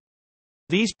properties.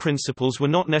 These principles were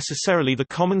not necessarily the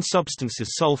common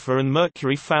substances sulfur and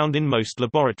mercury found in most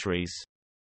laboratories.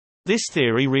 This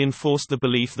theory reinforced the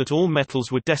belief that all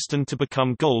metals were destined to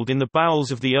become gold in the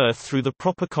bowels of the earth through the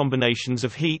proper combinations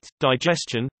of heat,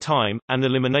 digestion, time, and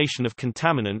elimination of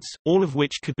contaminants, all of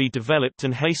which could be developed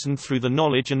and hastened through the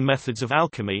knowledge and methods of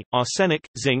alchemy. Arsenic,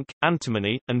 zinc,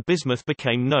 antimony, and bismuth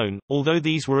became known, although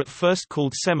these were at first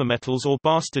called semimetals or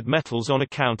bastard metals on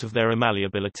account of their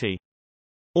malleability.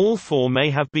 All four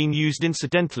may have been used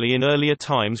incidentally in earlier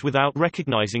times without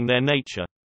recognizing their nature.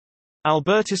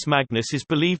 Albertus Magnus is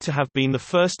believed to have been the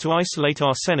first to isolate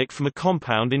arsenic from a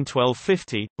compound in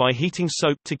 1250, by heating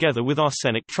soap together with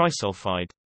arsenic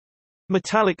trisulfide.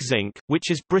 Metallic zinc,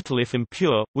 which is brittle if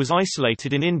impure, was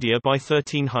isolated in India by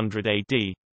 1300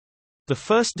 AD. The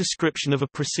first description of a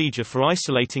procedure for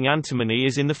isolating antimony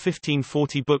is in the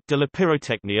 1540 book De la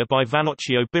Pyrotechnia by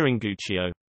Vannocchio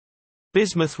Biringuccio.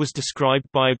 Bismuth was described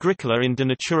by Agricola in De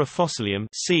Natura Fossilium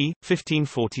c.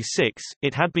 1546.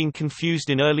 It had been confused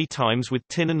in early times with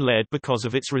tin and lead because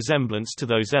of its resemblance to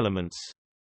those elements.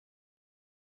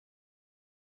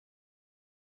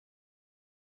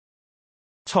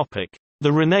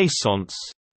 The Renaissance.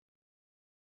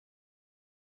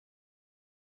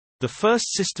 The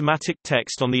first systematic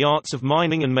text on the arts of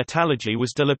mining and metallurgy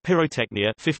was De la Pyrotechnia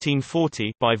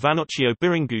 1540 by Vannocchio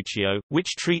Biringuccio,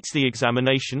 which treats the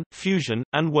examination, fusion,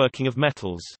 and working of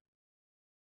metals.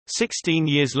 16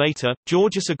 years later,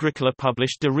 Georgius Agricola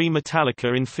published De Re Metallica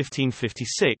in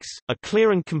 1556, a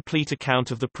clear and complete account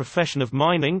of the profession of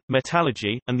mining,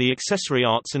 metallurgy, and the accessory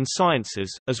arts and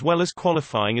sciences, as well as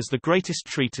qualifying as the greatest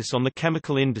treatise on the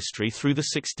chemical industry through the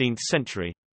 16th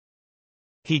century.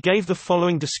 He gave the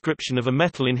following description of a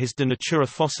metal in his De Natura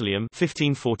Fossilium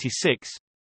 1546.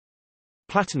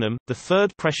 Platinum, the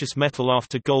third precious metal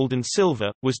after gold and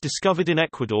silver, was discovered in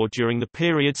Ecuador during the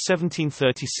period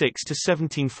 1736 to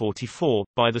 1744,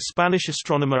 by the Spanish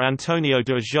astronomer Antonio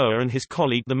de Ulloa and his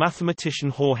colleague the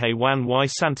mathematician Jorge Juan y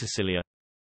Santacilla.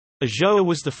 Ulloa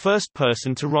was the first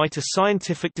person to write a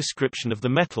scientific description of the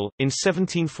metal, in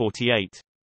 1748.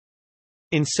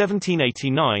 In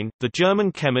 1789, the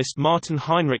German chemist Martin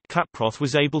Heinrich Klaproth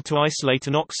was able to isolate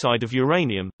an oxide of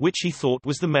uranium, which he thought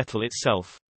was the metal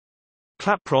itself.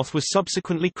 Klaproth was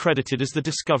subsequently credited as the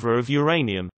discoverer of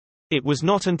uranium. It was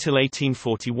not until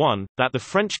 1841, that the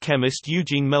French chemist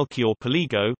Eugène Melchior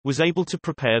Paligot, was able to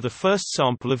prepare the first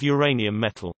sample of uranium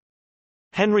metal.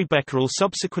 Henry Becquerel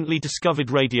subsequently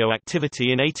discovered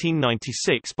radioactivity in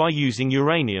 1896 by using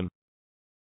uranium.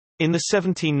 In the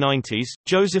 1790s,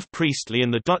 Joseph Priestley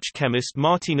and the Dutch chemist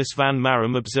Martinus van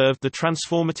Marum observed the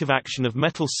transformative action of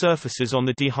metal surfaces on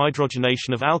the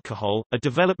dehydrogenation of alcohol, a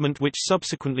development which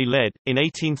subsequently led, in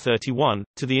 1831,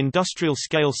 to the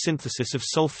industrial-scale synthesis of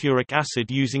sulfuric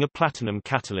acid using a platinum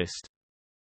catalyst.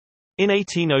 In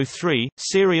 1803,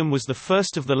 cerium was the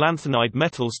first of the lanthanide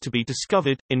metals to be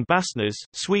discovered, in Bastnäs,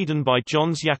 Sweden by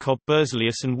Johns Jacob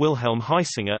Berzelius and Wilhelm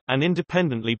Heisinger, and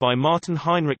independently by Martin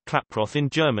Heinrich Klaproth in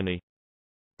Germany.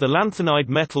 The lanthanide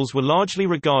metals were largely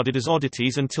regarded as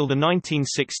oddities until the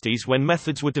 1960s, when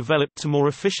methods were developed to more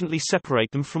efficiently separate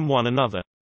them from one another.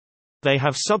 They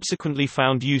have subsequently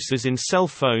found uses in cell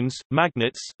phones,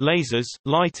 magnets, lasers,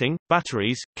 lighting,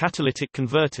 batteries, catalytic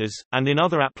converters, and in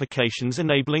other applications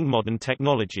enabling modern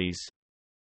technologies.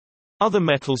 Other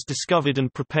metals discovered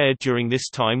and prepared during this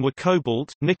time were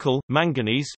cobalt, nickel,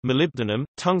 manganese, molybdenum,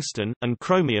 tungsten, and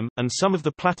chromium, and some of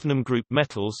the platinum group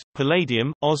metals,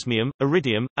 palladium, osmium,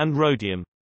 iridium, and rhodium.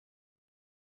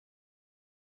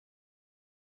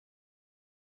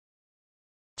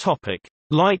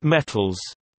 Light metals.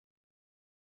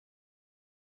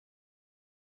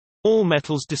 All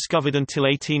metals discovered until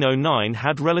 1809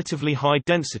 had relatively high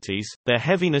densities, their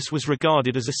heaviness was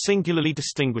regarded as a singularly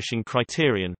distinguishing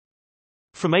criterion.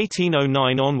 From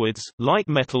 1809 onwards, light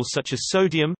metals such as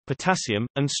sodium, potassium,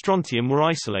 and strontium were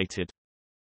isolated.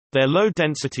 Their low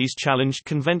densities challenged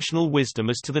conventional wisdom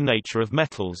as to the nature of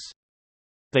metals.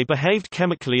 They behaved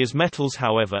chemically as metals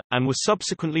however, and were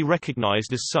subsequently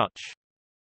recognized as such.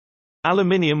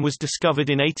 Aluminium was discovered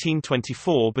in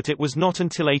 1824 but it was not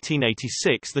until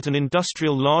 1886 that an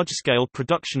industrial large-scale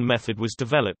production method was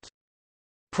developed.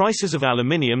 Prices of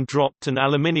aluminium dropped and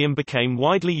aluminium became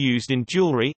widely used in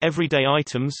jewelry, everyday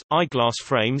items, eyeglass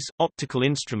frames, optical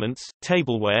instruments,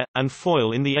 tableware, and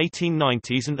foil in the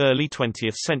 1890s and early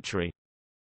 20th century.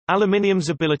 Aluminium's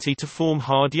ability to form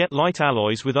hard yet light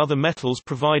alloys with other metals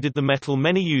provided the metal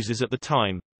many users at the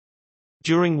time.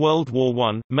 During World War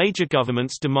I, major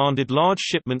governments demanded large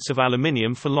shipments of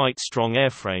aluminium for light strong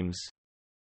airframes.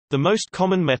 The most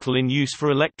common metal in use for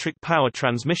electric power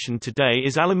transmission today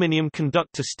is aluminium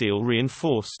conductor steel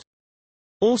reinforced.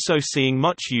 Also seeing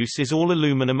much use is all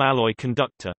aluminum alloy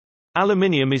conductor.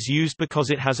 Aluminium is used because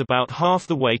it has about half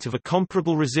the weight of a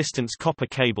comparable resistance copper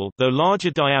cable, though larger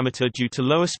diameter due to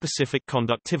lower specific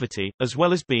conductivity, as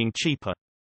well as being cheaper.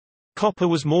 Copper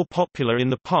was more popular in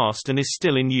the past and is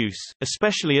still in use,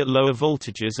 especially at lower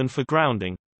voltages and for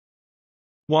grounding.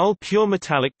 While pure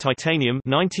metallic titanium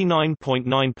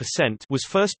 99.9% was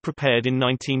first prepared in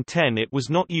 1910, it was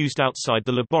not used outside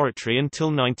the laboratory until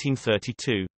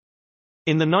 1932.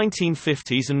 In the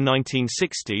 1950s and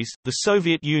 1960s, the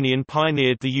Soviet Union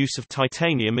pioneered the use of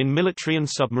titanium in military and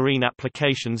submarine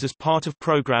applications as part of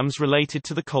programs related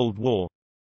to the Cold War.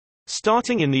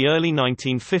 Starting in the early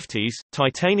 1950s,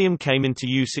 titanium came into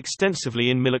use extensively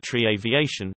in military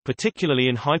aviation, particularly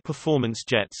in high-performance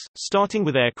jets, starting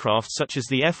with aircraft such as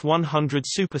the F-100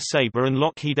 Super Sabre and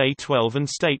Lockheed A-12 and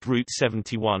State Route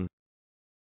 71.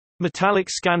 Metallic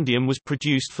scandium was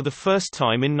produced for the first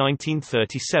time in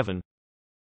 1937.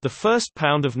 The first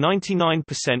pound of 99%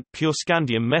 pure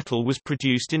scandium metal was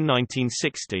produced in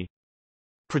 1960.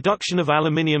 Production of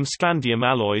aluminium scandium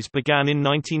alloys began in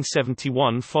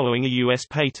 1971 following a U.S.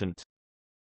 patent.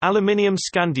 Aluminium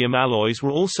scandium alloys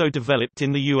were also developed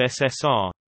in the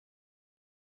USSR.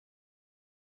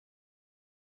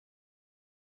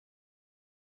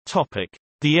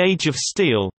 The Age of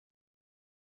Steel.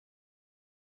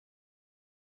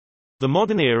 The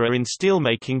modern era in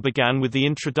steelmaking began with the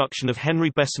introduction of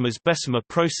Henry Bessemer's Bessemer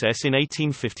process in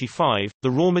 1855,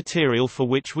 the raw material for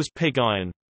which was pig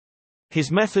iron. His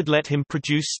method let him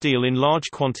produce steel in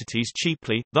large quantities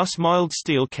cheaply, thus mild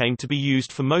steel came to be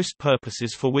used for most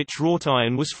purposes for which wrought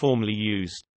iron was formerly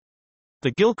used.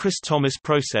 The Gilchrist-Thomas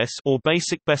process or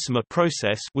basic Bessemer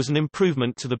process was an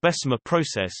improvement to the Bessemer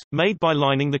process, made by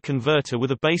lining the converter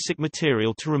with a basic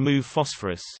material to remove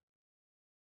phosphorus.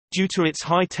 Due to its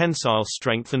high tensile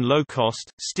strength and low cost,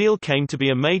 steel came to be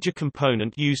a major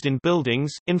component used in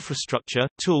buildings, infrastructure,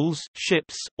 tools,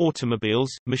 ships, automobiles,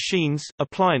 machines,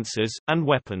 appliances, and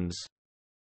weapons.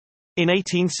 In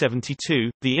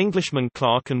 1872, the Englishmen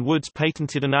Clark and Woods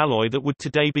patented an alloy that would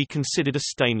today be considered a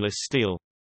stainless steel.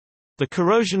 The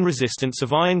corrosion resistance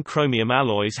of iron-chromium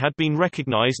alloys had been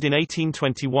recognized in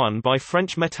 1821 by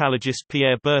French metallurgist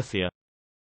Pierre Berthier.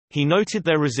 He noted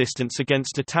their resistance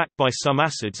against attack by some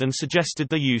acids and suggested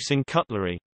their use in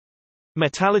cutlery.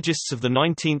 Metallurgists of the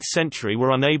 19th century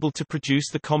were unable to produce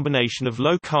the combination of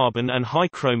low carbon and high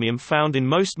chromium found in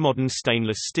most modern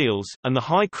stainless steels, and the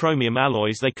high chromium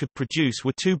alloys they could produce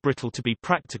were too brittle to be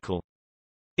practical.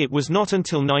 It was not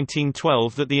until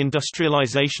 1912 that the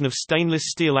industrialization of stainless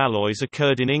steel alloys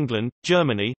occurred in England,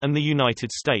 Germany, and the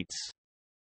United States.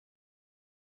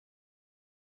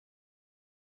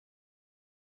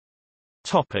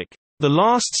 The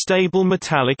last stable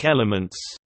metallic elements.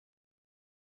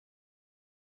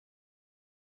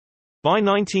 By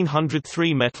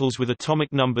 1903, metals with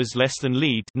atomic numbers less than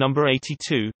lead, number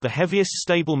 82, the heaviest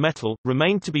stable metal,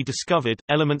 remained to be discovered,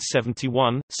 elements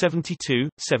 71, 72,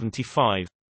 75.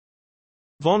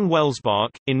 Von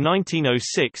Welsbach, in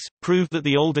 1906, proved that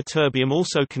the older terbium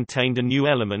also contained a new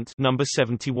element, number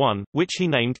 71, which he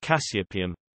named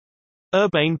Cassiopeium.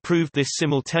 Urbain proved this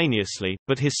simultaneously,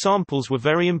 but his samples were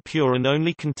very impure and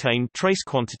only contained trace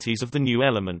quantities of the new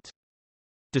element.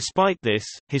 Despite this,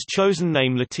 his chosen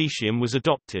name lutetium was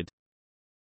adopted.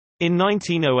 In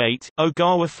 1908,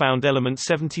 Ogawa found element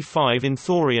 75 in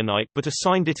thorionite but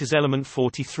assigned it as element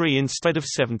 43 instead of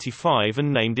 75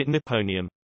 and named it nipponium.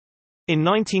 In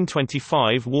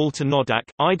 1925, Walter Noddack,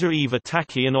 Ida Eva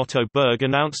Taki and Otto Berg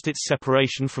announced its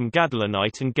separation from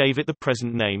gadoliniite and gave it the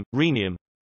present name, rhenium.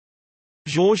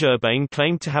 Georges Urbain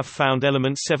claimed to have found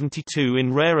element 72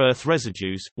 in rare earth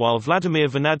residues, while Vladimir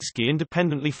Vernadsky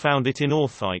independently found it in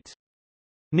orthite.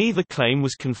 Neither claim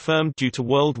was confirmed due to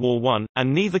World War I,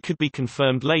 and neither could be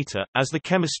confirmed later, as the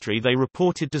chemistry they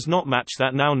reported does not match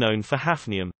that now known for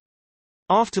hafnium.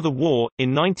 After the war,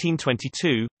 in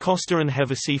 1922, Costa and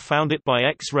Hevesy found it by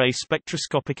X-ray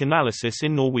spectroscopic analysis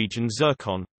in Norwegian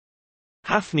zircon.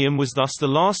 Hafnium was thus the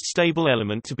last stable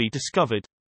element to be discovered.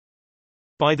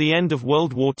 By the end of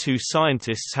World War II,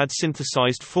 scientists had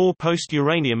synthesized 4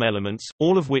 post-uranium elements,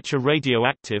 all of which are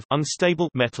radioactive unstable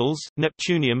metals: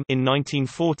 neptunium in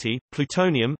 1940,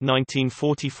 plutonium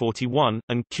 1940-41,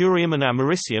 and curium and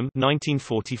americium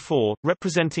 1944,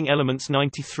 representing elements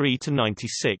 93 to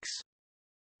 96.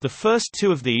 The first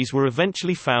 2 of these were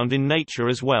eventually found in nature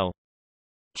as well.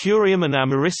 Curium and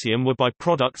americium were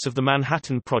byproducts of the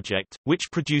Manhattan Project,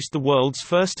 which produced the world's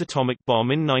first atomic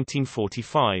bomb in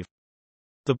 1945.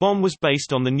 The bomb was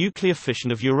based on the nuclear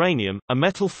fission of uranium, a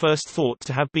metal first thought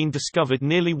to have been discovered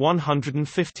nearly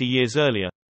 150 years earlier.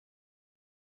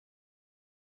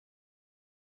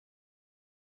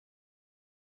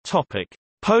 Topic: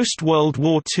 Post-World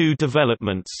War II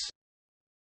developments.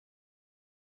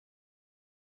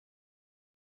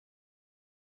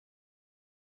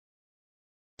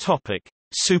 Topic: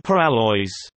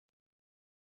 Superalloys.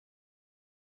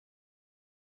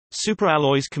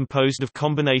 Superalloys composed of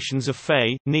combinations of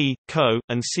Fe, Ni, Co,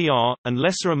 and Cr, and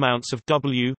lesser amounts of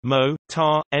W, Mo,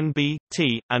 Tar, Nb,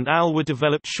 T, and Al were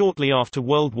developed shortly after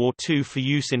World War II for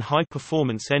use in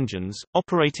high-performance engines,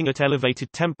 operating at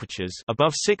elevated temperatures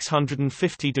above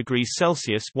 650 degrees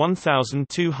Celsius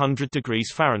 (1200 degrees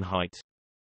Fahrenheit).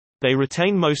 They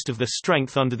retain most of their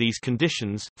strength under these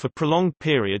conditions, for prolonged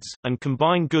periods, and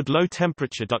combine good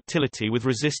low-temperature ductility with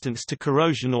resistance to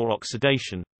corrosion or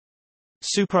oxidation.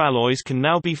 Superalloys can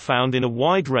now be found in a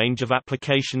wide range of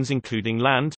applications including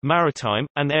land, maritime,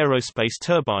 and aerospace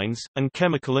turbines, and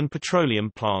chemical and petroleum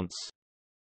plants.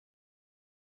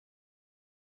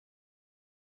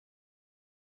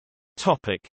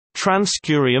 Topic: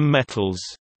 Transcurium metals.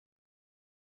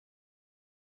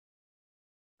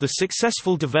 The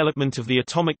successful development of the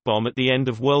atomic bomb at the end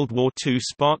of World War II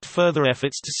sparked further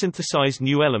efforts to synthesize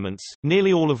new elements,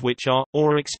 nearly all of which are,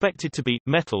 or are expected to be,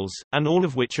 metals, and all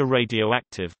of which are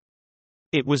radioactive.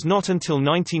 It was not until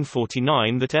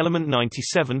 1949 that element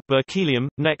 97, berkelium,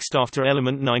 next after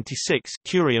element 96,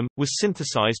 curium, was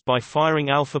synthesized by firing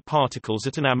alpha particles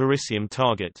at an americium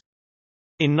target.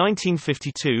 In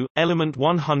 1952, element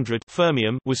 100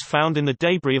 fermium was found in the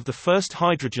debris of the first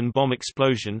hydrogen bomb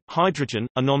explosion. Hydrogen,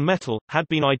 a nonmetal, had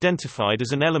been identified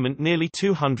as an element nearly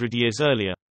 200 years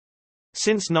earlier.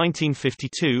 Since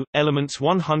 1952, elements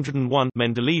 101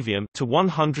 mendelevium to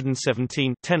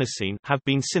 117 tennessine have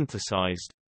been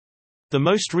synthesized. The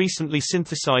most recently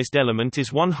synthesized element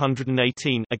is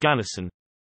 118 aganocin.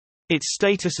 Its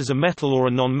status as a metal or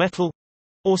a nonmetal,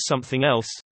 or something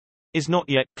else, is not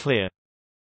yet clear.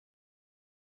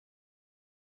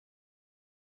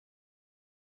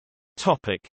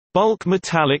 Topic: Bulk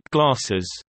metallic glasses.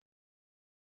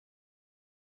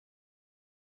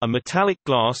 A metallic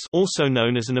glass, also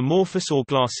known as an amorphous or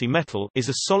glassy metal, is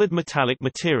a solid metallic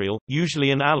material, usually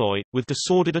an alloy, with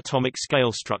disordered atomic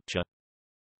scale structure.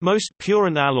 Most pure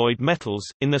and alloyed metals,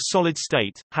 in their solid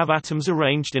state, have atoms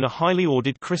arranged in a highly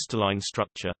ordered crystalline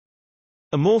structure.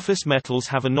 Amorphous metals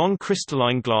have a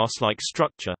non-crystalline glass-like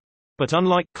structure. But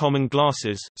unlike common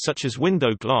glasses, such as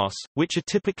window glass, which are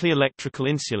typically electrical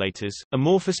insulators,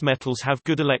 amorphous metals have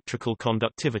good electrical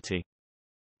conductivity.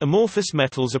 Amorphous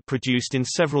metals are produced in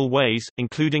several ways,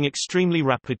 including extremely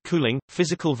rapid cooling,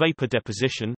 physical vapor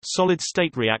deposition,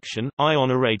 solid-state reaction,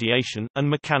 ion irradiation, and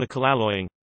mechanical alloying.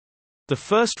 The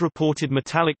first reported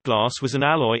metallic glass was an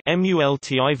alloy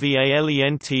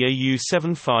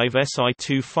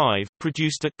MULTIVALENTAU75SI25,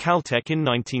 produced at Caltech in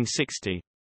 1960.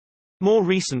 More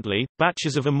recently,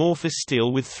 batches of amorphous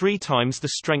steel with 3 times the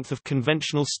strength of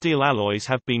conventional steel alloys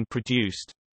have been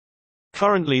produced.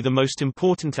 Currently, the most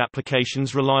important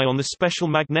applications rely on the special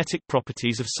magnetic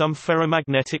properties of some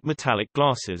ferromagnetic metallic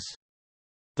glasses.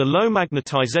 The low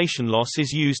magnetization loss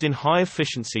is used in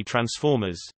high-efficiency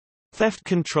transformers. Theft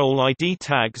control ID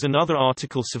tags and other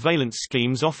article surveillance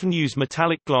schemes often use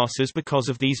metallic glasses because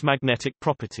of these magnetic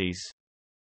properties.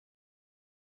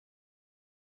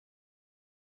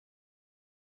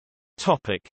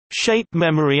 Topic: Shape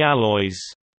memory alloys.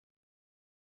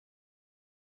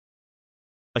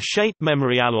 A shape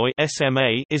memory alloy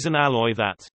 (SMA) is an alloy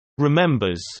that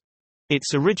remembers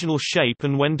its original shape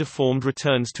and when deformed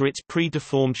returns to its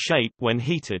pre-deformed shape when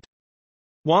heated.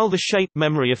 While the shape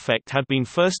memory effect had been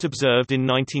first observed in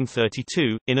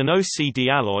 1932, in an OCD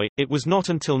alloy, it was not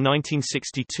until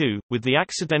 1962, with the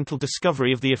accidental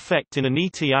discovery of the effect in an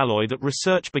ET alloy that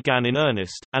research began in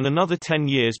earnest, and another 10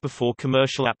 years before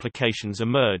commercial applications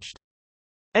emerged.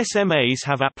 SMAs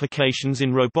have applications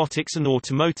in robotics and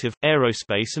automotive,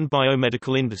 aerospace and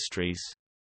biomedical industries.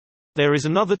 There is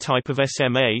another type of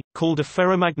SMA, called a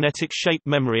ferromagnetic shape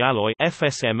memory alloy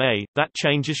 (FSMA), that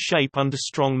changes shape under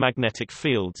strong magnetic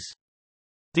fields.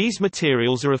 These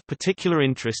materials are of particular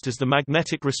interest as the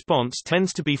magnetic response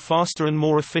tends to be faster and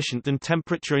more efficient than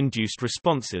temperature-induced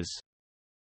responses.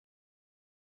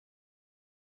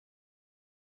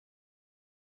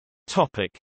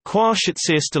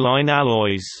 Quasicyrstalline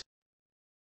alloys.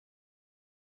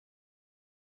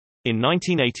 In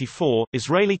 1984,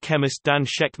 Israeli chemist Dan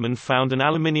Shechtman found an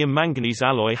aluminium-manganese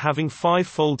alloy having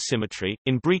 5-fold symmetry,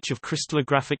 in breach of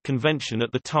crystallographic convention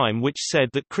at the time, which said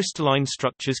that crystalline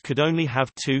structures could only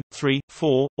have 2, 3,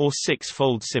 4, or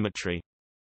 6-fold symmetry.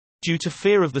 Due to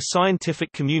fear of the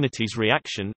scientific community's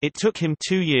reaction, it took him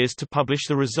 2 years to publish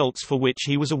the results, for which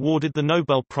he was awarded the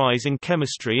Nobel Prize in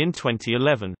Chemistry in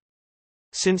 2011.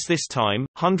 Since this time,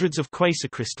 hundreds of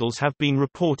quasicrystals have been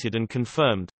reported and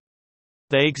confirmed.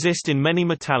 They exist in many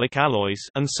metallic alloys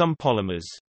and some polymers.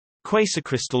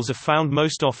 Quasicrystals are found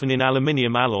most often in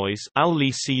aluminium alloys,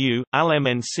 Al-Li-Cu,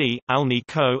 Al-MnC,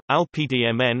 Al-Ni-Co,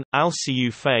 Al-PDMn,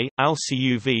 Al-Cu-Fe,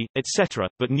 Al-Cu-V, etc.,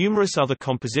 but numerous other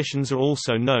compositions are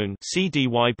also known: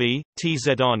 CdYb,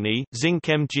 TZrNi, Zinc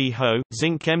Mg-Ho,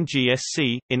 Zinc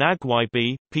Mg-Sc, in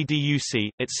Ag-Yb, PDUC,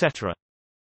 etc.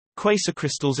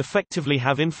 Quasicrystals effectively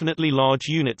have infinitely large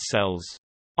unit cells.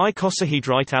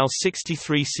 Icosahedrite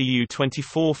Al63Cu24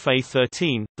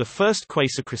 Fe13, the first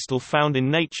quasicrystal found in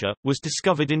nature, was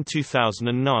discovered in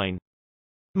 2009.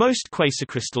 Most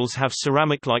quasicrystals have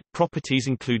ceramic-like properties,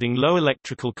 including low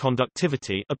electrical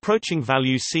conductivity, approaching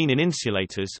values seen in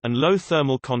insulators, and low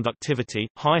thermal conductivity,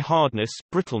 high hardness,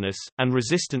 brittleness, and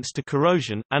resistance to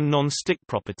corrosion, and non-stick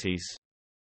properties.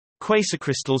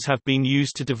 Quasicrystals have been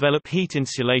used to develop heat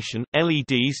insulation,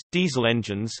 LEDs, diesel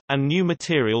engines, and new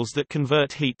materials that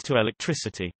convert heat to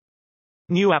electricity.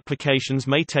 New applications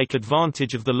may take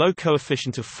advantage of the low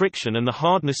coefficient of friction and the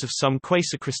hardness of some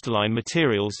quasicrystalline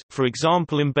materials, for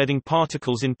example embedding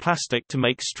particles in plastic to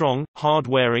make strong,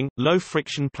 hard-wearing,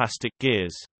 low-friction plastic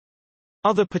gears.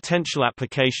 Other potential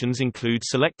applications include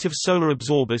selective solar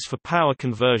absorbers for power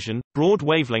conversion, broad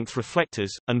wavelength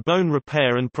reflectors, and bone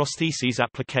repair and prostheses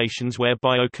applications where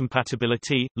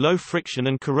biocompatibility, low friction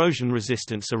and corrosion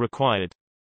resistance are required.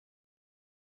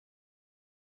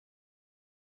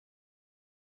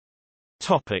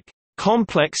 Topic: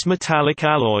 Complex metallic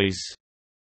alloys.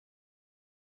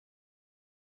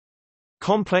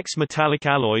 Complex metallic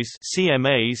alloys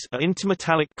 (CMAs) are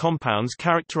intermetallic compounds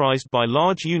characterized by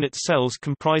large unit cells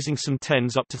comprising some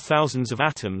tens up to thousands of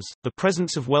atoms, the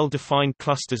presence of well-defined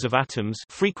clusters of atoms,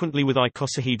 frequently with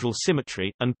icosahedral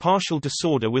symmetry, and partial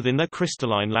disorder within their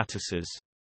crystalline lattices.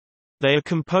 They are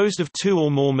composed of 2 or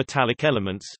more metallic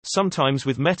elements, sometimes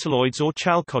with metalloids or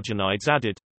chalcogenides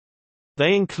added.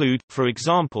 They include, for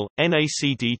example,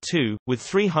 NaCd2, with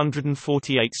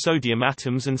 348 sodium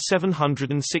atoms and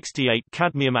 768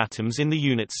 cadmium atoms in the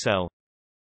unit cell.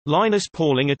 Linus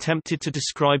Pauling attempted to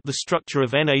describe the structure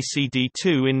of NaCd2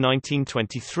 in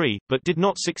 1923, but did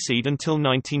not succeed until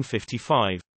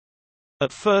 1955.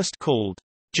 At first called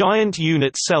giant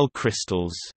unit cell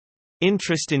crystals,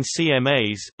 interest in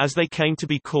CMAs, as they came to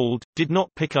be called, did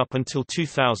not pick up until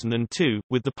 2002,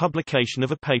 with the publication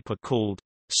of a paper called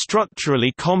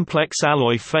Structurally Complex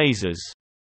Alloy Phases,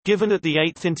 given at the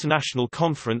 8th International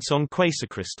Conference on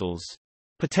Quasicrystals.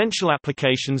 Potential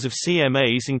applications of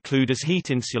CMAs include as heat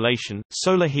insulation,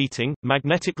 solar heating,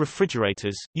 magnetic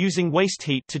refrigerators, using waste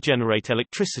heat to generate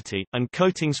electricity, and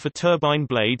coatings for turbine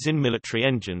blades in military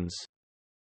engines.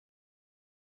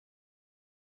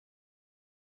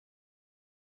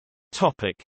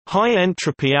 Topic: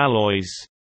 High-entropy alloys.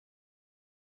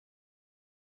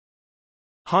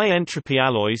 High-entropy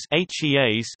alloys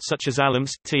 (HEAs) such as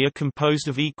alums-T are composed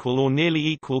of equal or nearly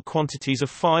equal quantities of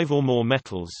 5 or more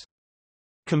metals.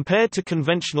 Compared to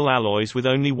conventional alloys with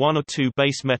only 1 or 2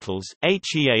 base metals,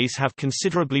 HEAs have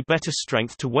considerably better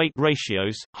strength-to-weight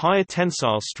ratios, higher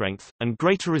tensile strength, and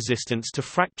greater resistance to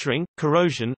fracturing,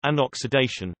 corrosion, and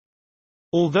oxidation.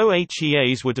 Although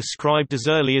HEAs were described as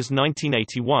early as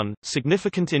 1981,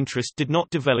 significant interest did not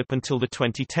develop until the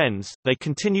 2010s. They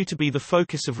continue to be the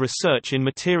focus of research in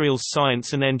materials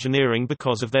science and engineering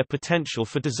because of their potential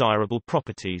for desirable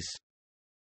properties.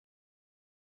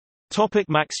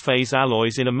 Max phase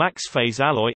alloys. In a max phase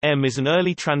alloy, M is an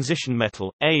early transition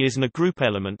metal, A is a group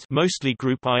element, mostly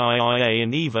group IIIA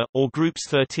and EVA, or groups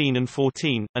 13 and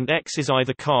 14, and X is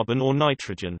either carbon or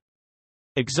nitrogen.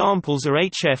 Examples are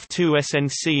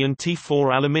HF2SNC and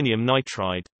T4 aluminium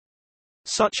nitride.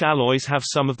 Such alloys have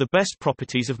some of the best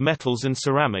properties of metals and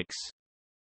ceramics.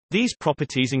 These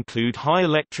properties include high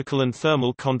electrical and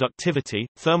thermal conductivity,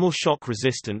 thermal shock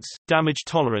resistance, damage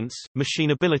tolerance,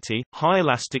 machinability, high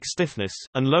elastic stiffness,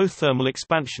 and low thermal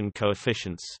expansion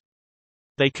coefficients.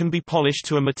 They can be polished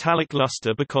to a metallic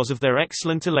luster because of their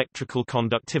excellent electrical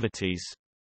conductivities.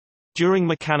 During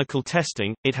mechanical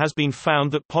testing, it has been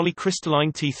found that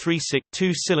polycrystalline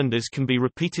T3-SiC2 cylinders can be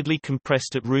repeatedly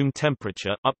compressed at room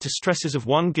temperature, up to stresses of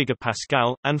 1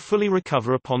 GPa, and fully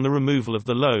recover upon the removal of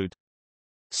the load.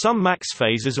 Some max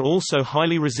phases are also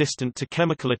highly resistant to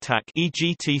chemical attack,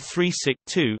 e.g.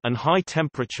 T3-SiC2, and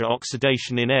high-temperature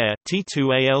oxidation in air,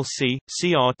 T2AlC,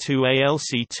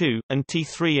 Cr2AlC2, and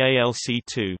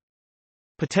T3AlC2.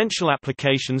 Potential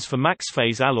applications for max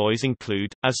phase alloys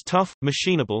include, as tough,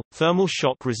 machinable, thermal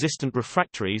shock-resistant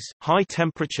refractories,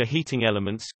 high-temperature heating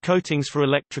elements, coatings for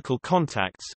electrical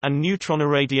contacts, and neutron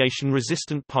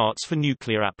irradiation-resistant parts for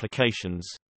nuclear applications.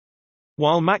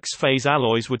 While max phase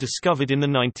alloys were discovered in the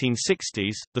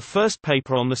 1960s, the first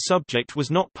paper on the subject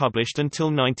was not published until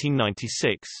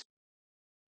 1996.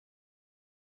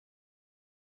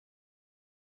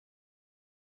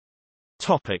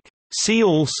 Topic. See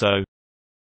also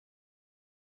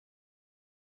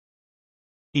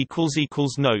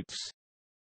 == Notes